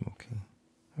 continue smoking.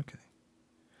 Okay.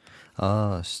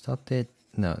 Stopped it.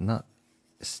 No, not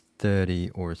 30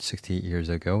 or 60 years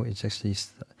ago. It's actually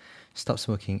stopped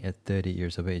smoking at 30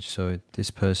 years of age. So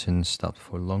this person stopped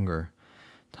for a longer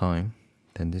time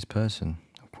than this person.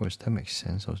 Of course, that makes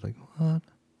sense. I was like, what?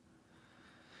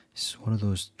 It's one of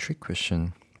those trick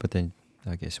questions. But then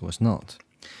I guess it was not.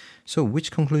 So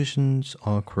which conclusions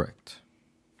are correct?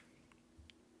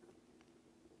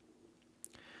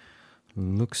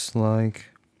 Looks like,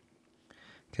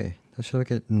 okay, let's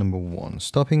look at number 1.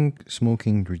 Stopping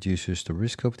smoking reduces the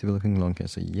risk of developing lung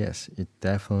cancer. Yes, it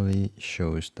definitely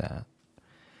shows that.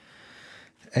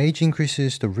 Age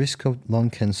increases the risk of lung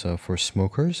cancer for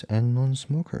smokers and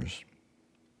non-smokers.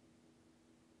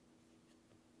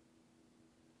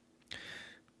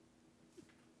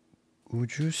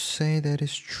 Would you say that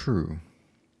is true?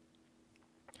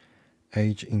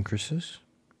 Age increases?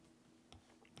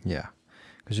 Yeah.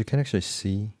 Because you can actually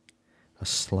see a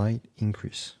slight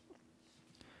increase.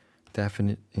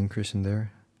 Definite increase in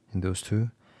there, in those two,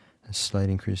 and slight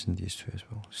increase in these two as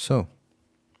well. So,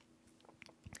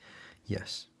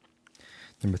 yes.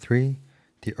 Number 3,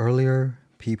 the earlier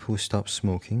people stop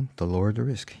smoking, the lower the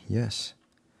risk. Yes.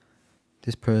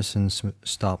 This person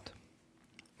stopped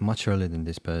much earlier than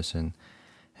this person,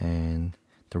 and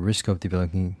the risk of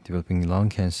developing lung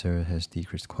cancer has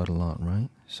decreased quite a lot, right?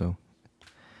 So,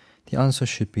 the answer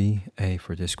should be A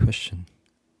for this question.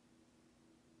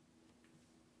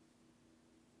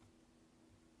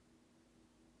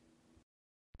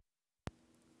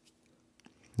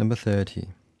 Number 30.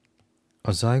 A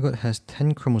zygote has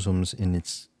 10 chromosomes in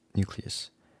its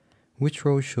nucleus. Which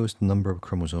row shows the number of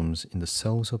chromosomes in the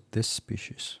cells of this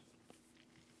species?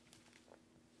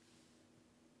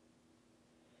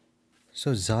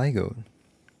 So zygote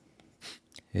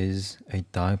is a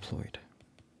diploid,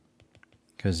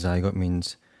 because zygote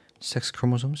means sex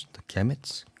chromosomes, the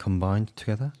gametes, combined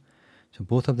together. So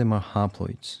both of them are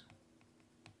haploids.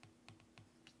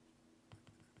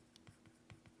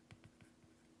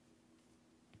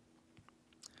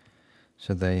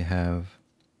 So they're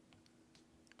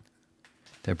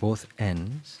both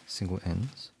N's, single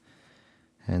N's,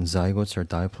 and zygotes are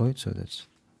diploid, so that's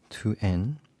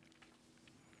 2N.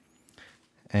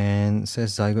 And it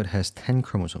says zygote has 10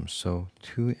 chromosomes, so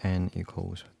 2N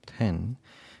equals 10,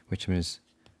 which means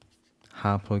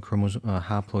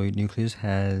haploid nucleus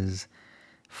has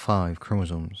 5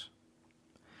 chromosomes.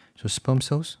 So sperm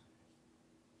cells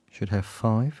should have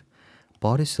 5,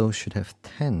 body cells should have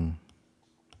 10,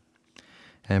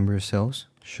 embryo cells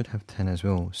should have 10 as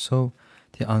well. So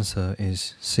the answer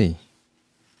is C.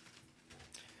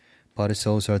 Body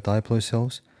cells are diploid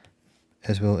cells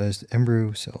as well as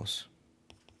embryo cells.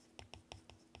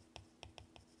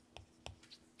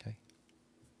 Okay.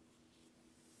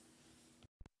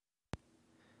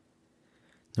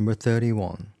 Number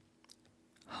 31.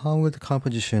 How will the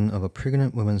composition of a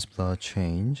pregnant woman's blood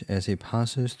change as it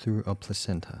passes through a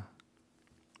placenta?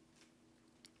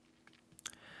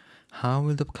 How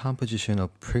will the composition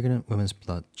of pregnant women's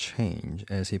blood change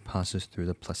as it passes through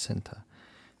the placenta?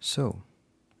 So,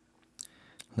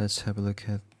 let's have a look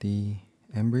at the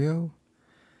embryo,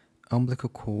 umbilical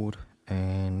cord,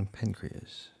 and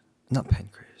pancreas. Not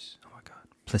pancreas, oh my god,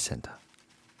 placenta.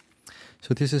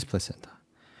 So this is placenta.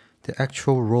 The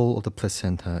actual role of the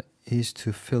placenta is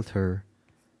to filter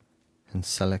and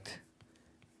select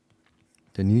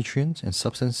the nutrients and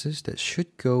substances that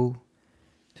should go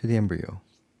to the embryo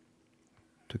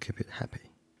to keep it happy.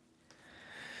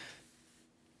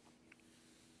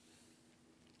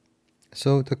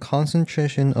 So the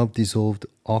concentration of dissolved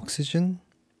oxygen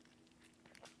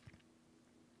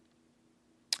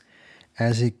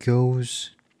as it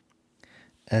goes,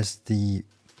 as the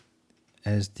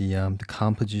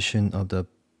composition of the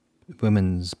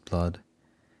women's blood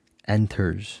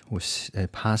enters or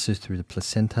passes through the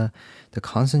placenta, the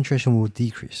concentration will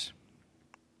decrease.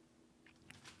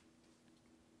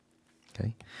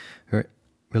 Okay, we're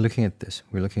looking at this.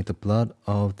 We're looking at the blood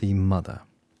of the mother.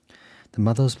 The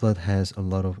mother's blood has a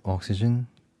lot of oxygen,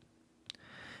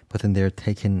 but then they're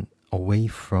taken away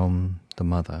from the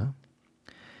mother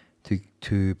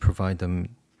to provide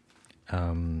them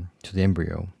to the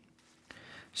embryo.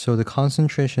 So the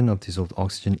concentration of dissolved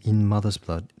oxygen in mother's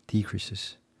blood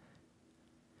decreases.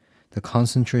 The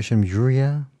concentration of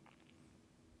urea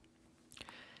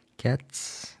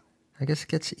gets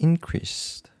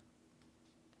increased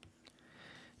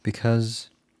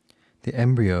because the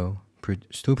embryo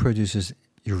still produces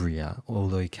urea,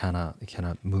 although it cannot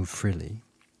move freely.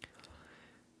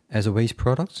 As a waste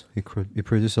product, it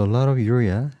produces a lot of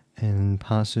urea and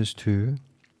passes to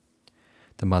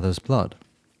the mother's blood.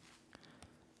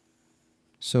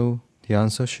 So the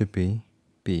answer should be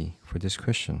B for this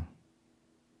question.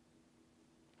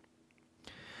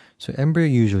 So embryo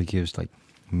usually gives like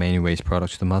many waste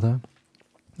products to the mother,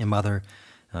 and mother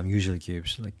usually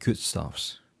gives like good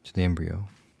stuffs to the embryo.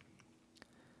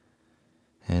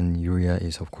 And urea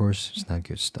is, of course, it's not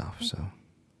good stuff, so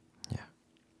yeah.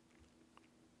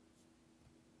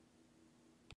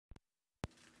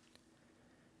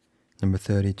 Number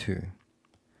 32.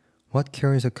 What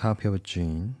carries a copy of a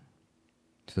gene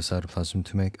to the cytoplasm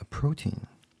to make a protein?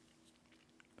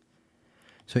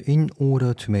 So in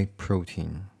order to make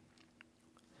protein,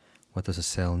 what does a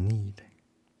cell need?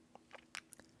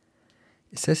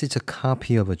 It says it's a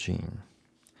copy of a gene.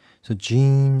 So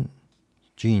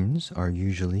genes are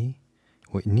usually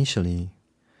or initially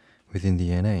within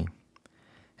DNA.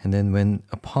 And then when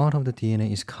a part of the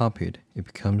DNA is copied, it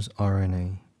becomes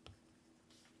RNA.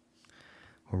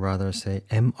 Or rather say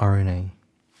mRNA.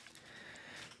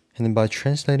 And then by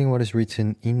translating what is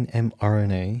written in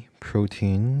mRNA,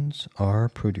 proteins are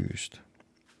produced.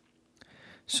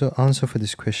 So answer for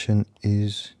this question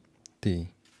is D.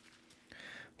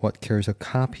 What carries a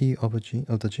copy of the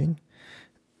gene?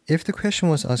 If the question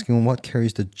was asking what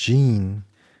carries the gene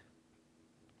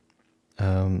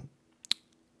in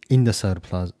the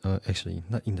cytoplasm, actually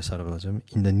not in the cytoplasm,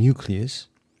 in the nucleus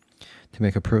to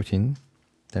make a protein,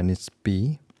 then it's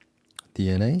B,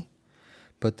 DNA.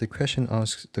 But the question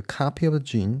asks the copy of the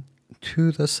gene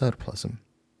to the cytoplasm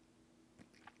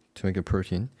to make a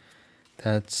protein.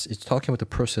 It's talking about the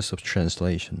process of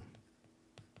translation.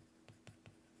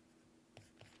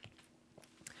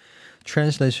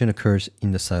 translation occurs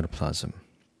in the cytoplasm.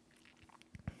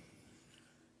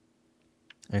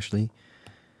 Actually,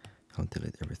 I'll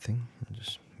delete everything and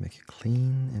just make it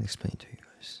clean and explain to you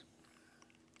guys.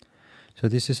 So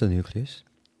this is the nucleus.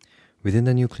 Within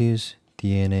the nucleus,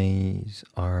 DNAs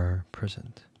are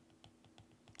present.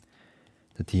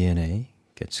 The DNA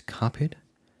gets copied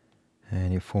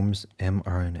and it forms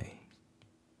mRNA.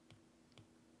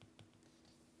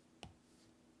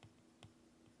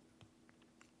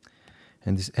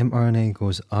 And this mRNA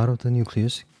goes out of the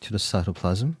nucleus to the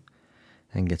cytoplasm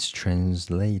and gets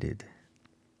translated.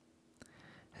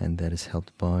 And that is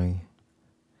helped by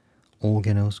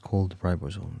organelles called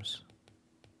ribosomes.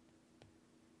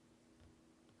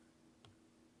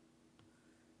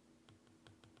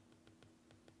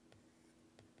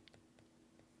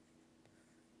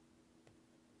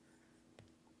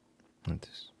 Like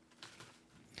this.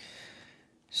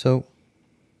 So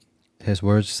it has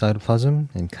words cytoplasm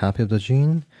and copy of the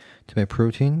gene to make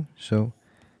protein. So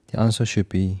the answer should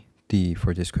be D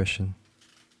for this question.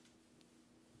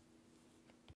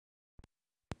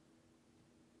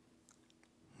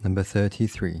 Number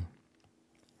 33.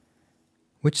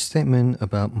 Which statement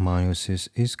about meiosis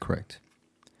is correct?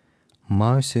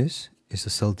 Meiosis is the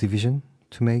cell division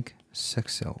to make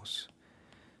sex cells,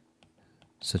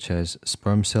 such as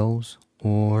sperm cells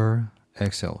or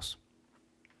egg cells.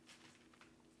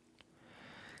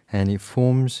 And it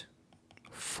forms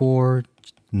 4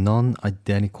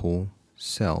 non-identical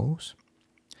cells.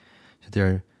 So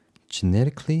they're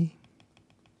genetically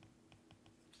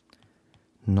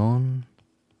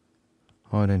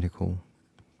non-identical.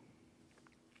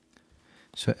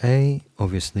 So A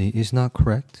obviously is not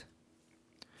correct.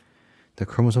 The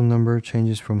chromosome number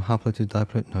changes from haploid to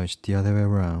diploid. No, it's the other way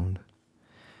around.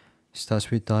 It starts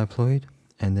with diploid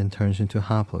and then turns into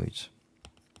haploids.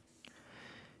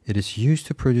 It is used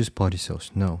to produce body cells.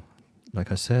 No,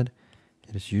 like I said,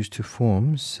 it is used to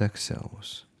form sex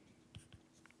cells.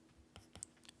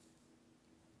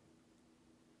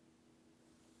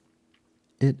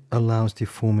 It allows the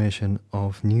formation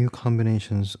of new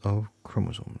combinations of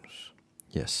chromosomes.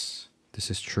 Yes, this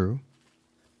is true.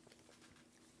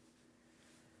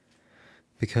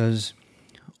 Because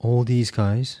all these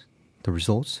guys, the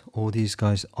results, all these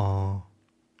guys are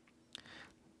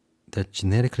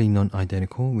genetically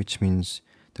non-identical, which means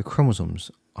the chromosomes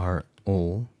are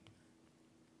all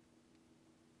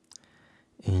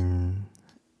in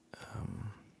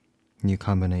new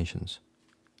combinations.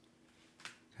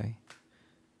 Okay.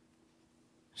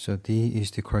 So D is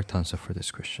the correct answer for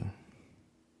this question.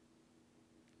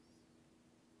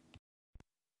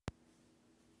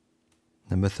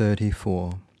 Number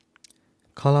 34.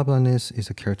 Color blindness is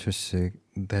a characteristic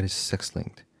that is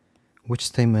sex-linked. Which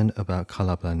statement about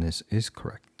color blindness is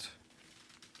correct?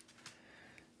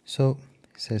 So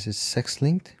it says it's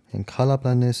sex-linked and color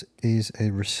blindness is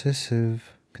a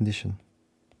recessive condition.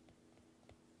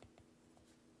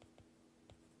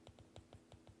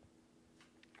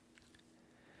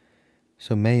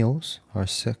 So males are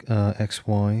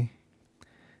XY,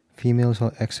 females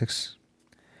are XX.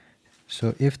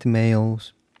 So if the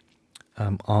males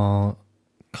are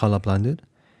colorblinded,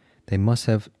 they must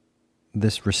have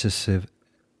this recessive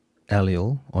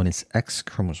allele on its X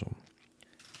chromosome.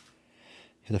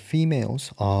 If the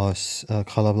females are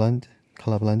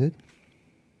colorblinded,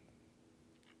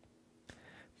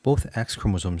 both X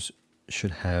chromosomes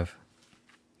should have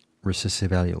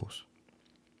recessive alleles.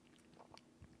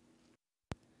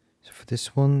 So for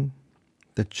this one,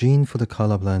 the gene for the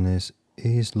colorblindness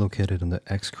is located on the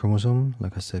X chromosome,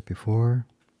 like I said before.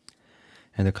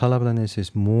 And the color blindness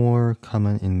is more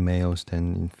common in males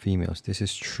than in females. This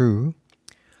is true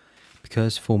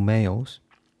because for males,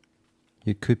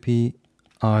 you could be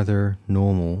either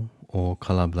normal or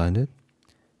colorblinded.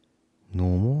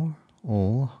 Normal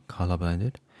or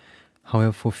colorblinded.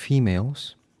 However, for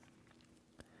females,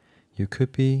 you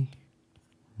could be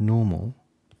normal,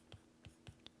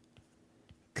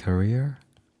 carrier,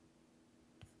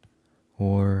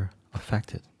 or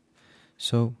affected.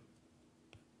 So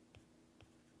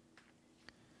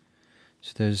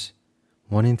there's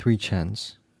 1 in 3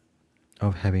 chance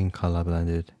of having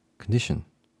color-blinded condition.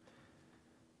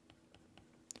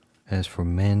 As for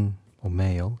men or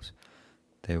males,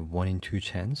 they have 1 in 2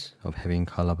 chance of having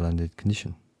color-blinded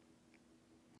condition.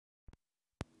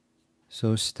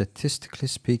 So statistically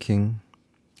speaking,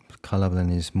 color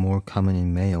blindness is more common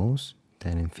in males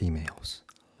than in females.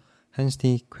 Hence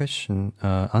the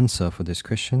answer for this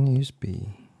question is B.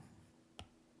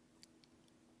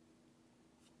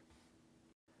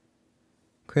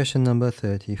 Question number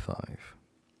 35.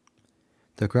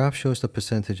 The graph shows the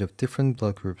percentage of different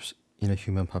blood groups in a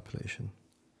human population.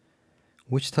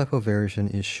 Which type of variation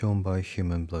is shown by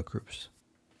human blood groups?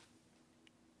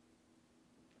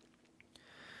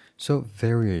 So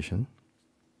variation,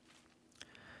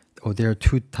 there are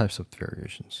two types of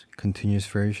variations, continuous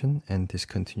variation and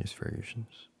discontinuous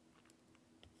variations.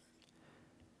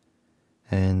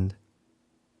 And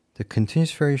the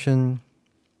continuous variation,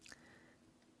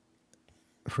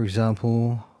 for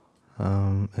example,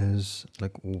 is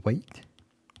like weight,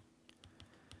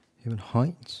 even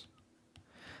height,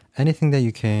 anything that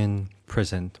you can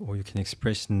present or you can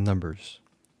express in numbers,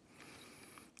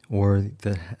 or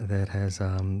that has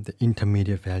the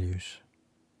intermediate values.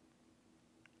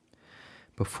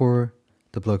 But for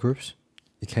the blood groups,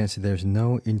 you can see there's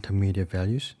no intermediate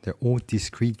values. They're all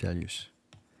discrete values.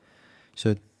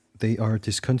 So they are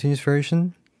discontinuous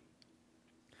variation,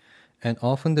 and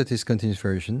often the discontinuous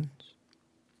variations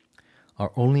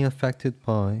are only affected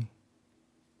by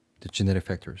the genetic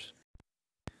factors.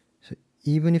 So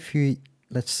even if you,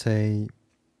 let's say,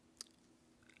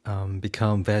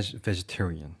 become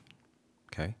vegetarian,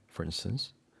 okay, for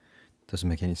instance, doesn't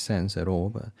make any sense at all,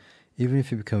 but even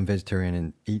if you become vegetarian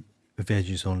and eat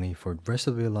veggies only for the rest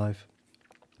of your life,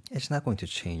 it's not going to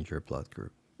change your blood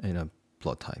group,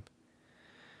 blood type.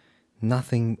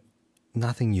 Nothing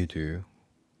you do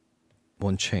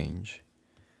won't change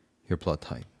your blood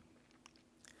type.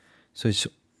 So it's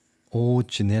all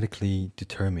genetically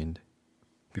determined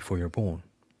before you're born.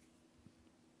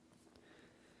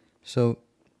 So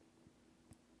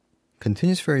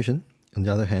continuous variation, on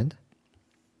the other hand,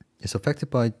 is affected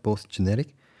by both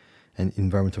genetic and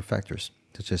environmental factors,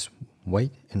 such as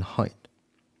weight and height,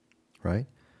 right?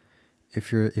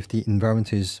 If the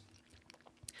environment is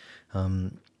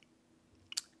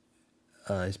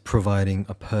providing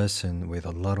a person with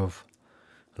a lot of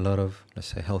let's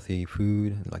say healthy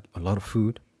food, like a lot of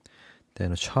food,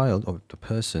 then the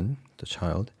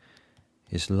child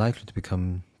is likely to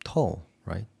become tall,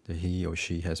 right? That he or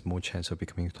she has more chance of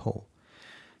becoming tall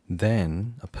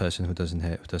than a person who doesn't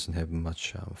have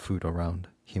much food around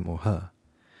him or her.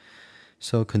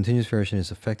 So continuous variation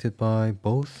is affected by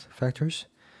both factors.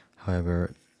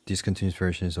 However, discontinuous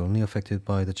variation is only affected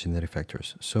by the genetic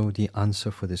factors. So the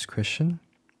answer for this question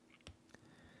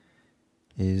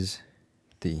is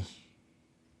D.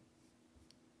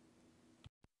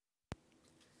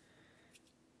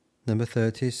 Number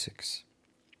 36.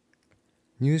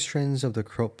 New strains of the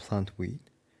crop plant wheat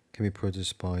can be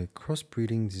produced by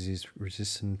crossbreeding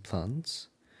disease-resistant plants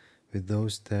with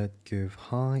those that give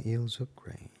high yields of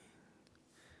grain.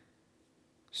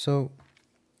 So,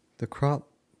 the crop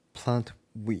plant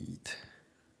wheat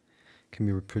can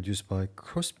be reproduced by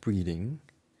crossbreeding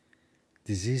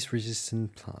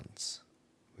disease-resistant plants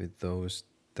with those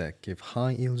that give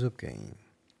high yields of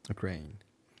grain.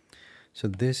 So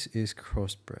this is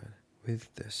crossbred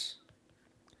with this.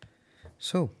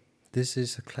 So this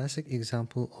is a classic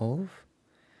example of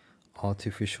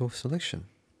artificial selection.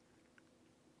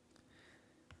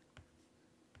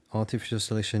 Artificial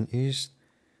selection is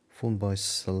formed by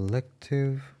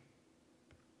selective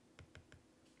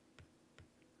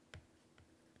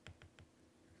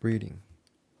breeding.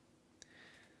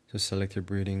 So selective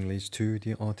breeding leads to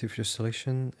the artificial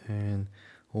selection, and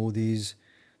all these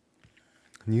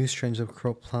new strains of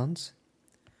crop plants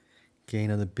gain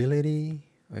an ability.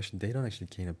 Actually, they don't actually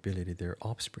gain ability, they're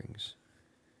offsprings.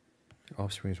 Their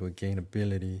offsprings will gain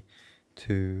ability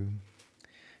to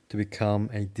become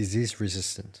a disease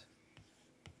resistant.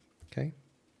 Okay?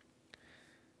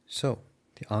 So,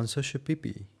 the answer should be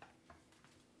B.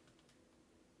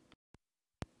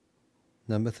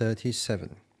 Number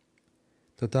 37.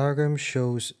 The diagram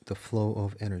shows the flow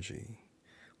of energy.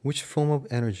 Which form of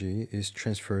energy is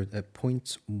transferred at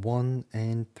points 1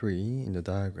 and 3 in the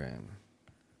diagram?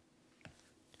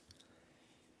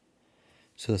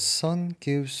 So the sun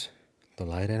gives the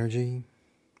light energy.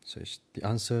 So the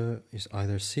answer is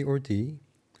either C or D.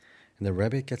 And the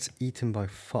rabbit gets eaten by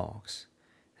fox,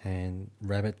 and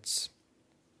rabbit's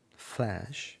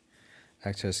flesh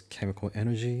acts as chemical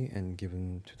energy and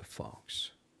given to the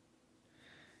fox.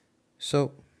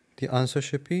 So the answer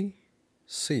should be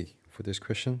C for this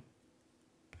question.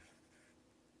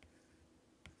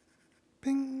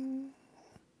 Bing!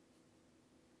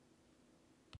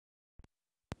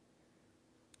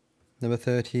 Number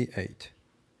 38.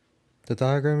 The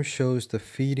diagram shows the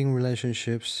feeding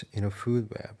relationships in a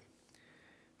food web.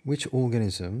 Which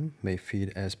organism may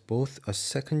feed as both a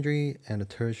secondary and a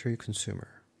tertiary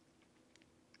consumer?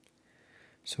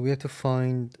 So we have to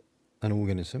find an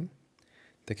organism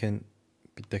that can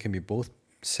be both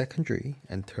secondary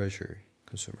and tertiary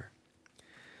consumer.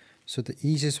 So the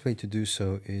easiest way to do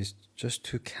so is just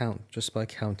by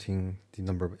counting the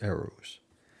number of arrows.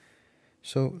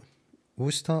 So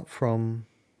we'll start from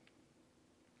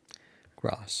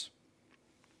grass.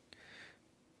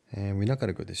 And we're not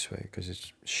going to go this way because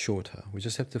it's shorter. We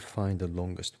just have to find the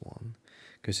longest one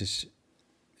because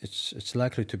it's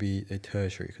likely to be a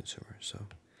tertiary consumer. So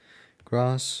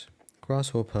grass,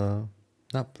 grasshopper,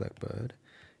 not blackbird.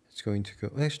 It's going to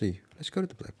go, actually, let's go to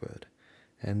the blackbird.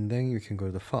 And then you can go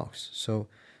to the fox. So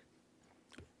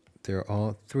there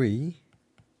are three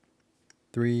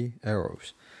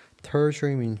arrows.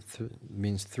 Tertiary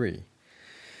means three.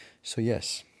 So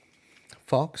yes,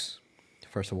 fox,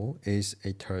 first of all, is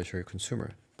a tertiary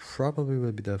consumer. Probably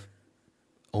will be the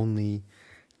only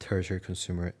tertiary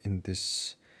consumer in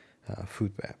this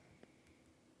food web.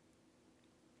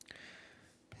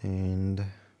 And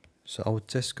so I'll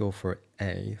just go for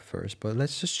A first, but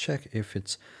let's just check if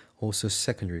it's also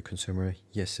secondary consumer.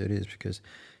 Yes, it is, because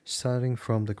starting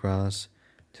from the grass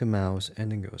to mouse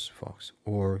and then goes fox,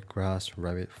 or grass,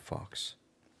 rabbit, fox.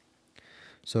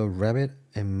 So rabbit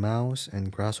and mouse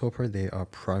and grasshopper, they are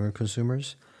primary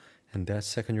consumers, and that's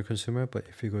secondary consumer. But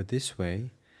if you go this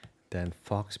way, then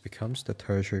fox becomes the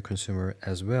tertiary consumer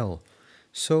as well.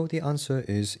 So the answer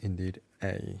is indeed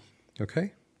A.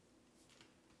 Okay?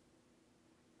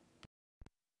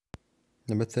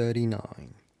 Number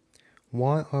 39.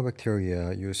 Why are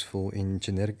bacteria useful in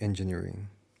genetic engineering?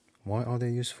 Why are they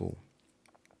useful?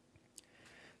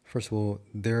 First of all,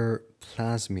 their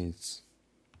plasmids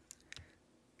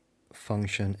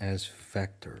function as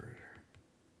vector.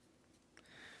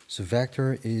 So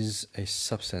vector is a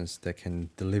substance that can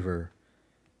deliver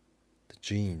the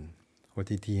gene or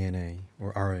the DNA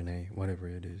or RNA, whatever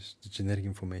it is, the genetic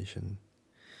information.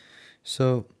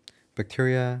 So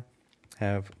bacteria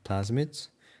have plasmids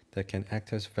that can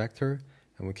act as vector,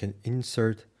 and we can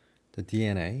insert the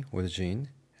DNA or the gene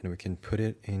and we can put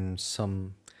it in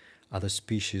some other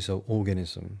species of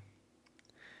organism,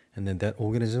 and then that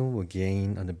organism will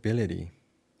gain an ability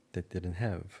that they didn't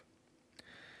have.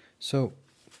 So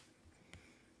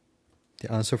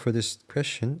the answer for this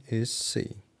question is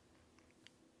C.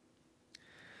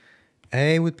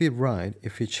 A would be right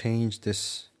if we change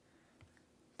this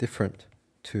different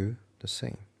to the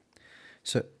same.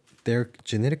 So their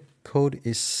genetic code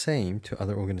is same to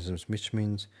other organisms, which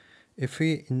means if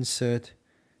we insert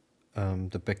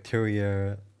the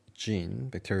bacterial gene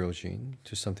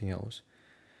to something else,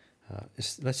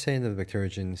 let's say that the bacterial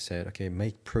gene said, okay,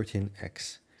 make protein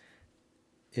X.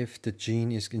 If the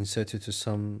gene is inserted to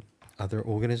some other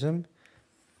organism,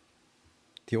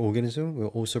 the organism will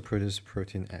also produce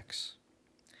protein X,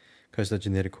 because the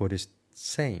genetic code is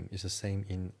the same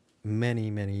in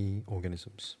many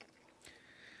organisms.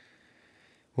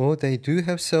 Well, they do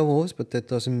have cell walls, but that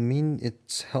doesn't mean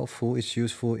it's helpful, it's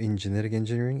useful in genetic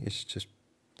engineering. It just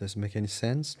doesn't make any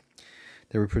sense.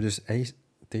 They reproduce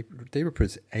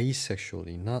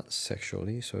asexually, not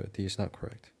sexually, so D is not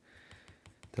correct.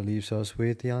 That leaves us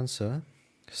with the answer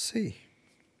C.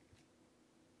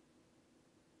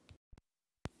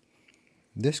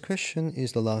 This question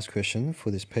is the last question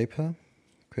for this paper.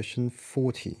 Question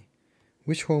 40.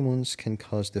 Which hormones can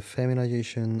cause the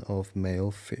feminization of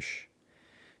male fish?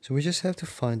 So we just have to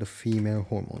find the female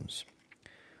hormones.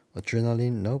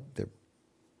 Adrenaline, nope.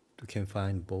 We can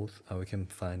find both. We can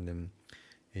find them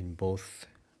in both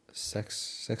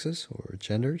sexes or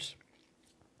genders.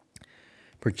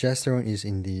 Progesterone is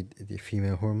indeed the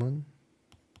female hormone.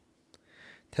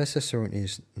 Testosterone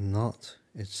is not.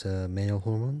 It's a male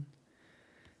hormone.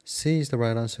 C is the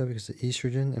right answer because the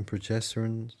estrogen and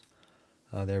progesterone,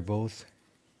 they're both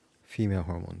female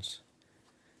hormones.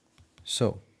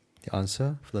 So the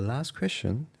answer for the last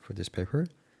question for this paper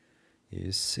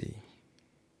is C.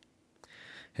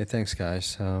 Hey, thanks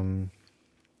guys.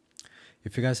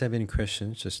 If you guys have any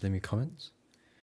questions, just leave me comments.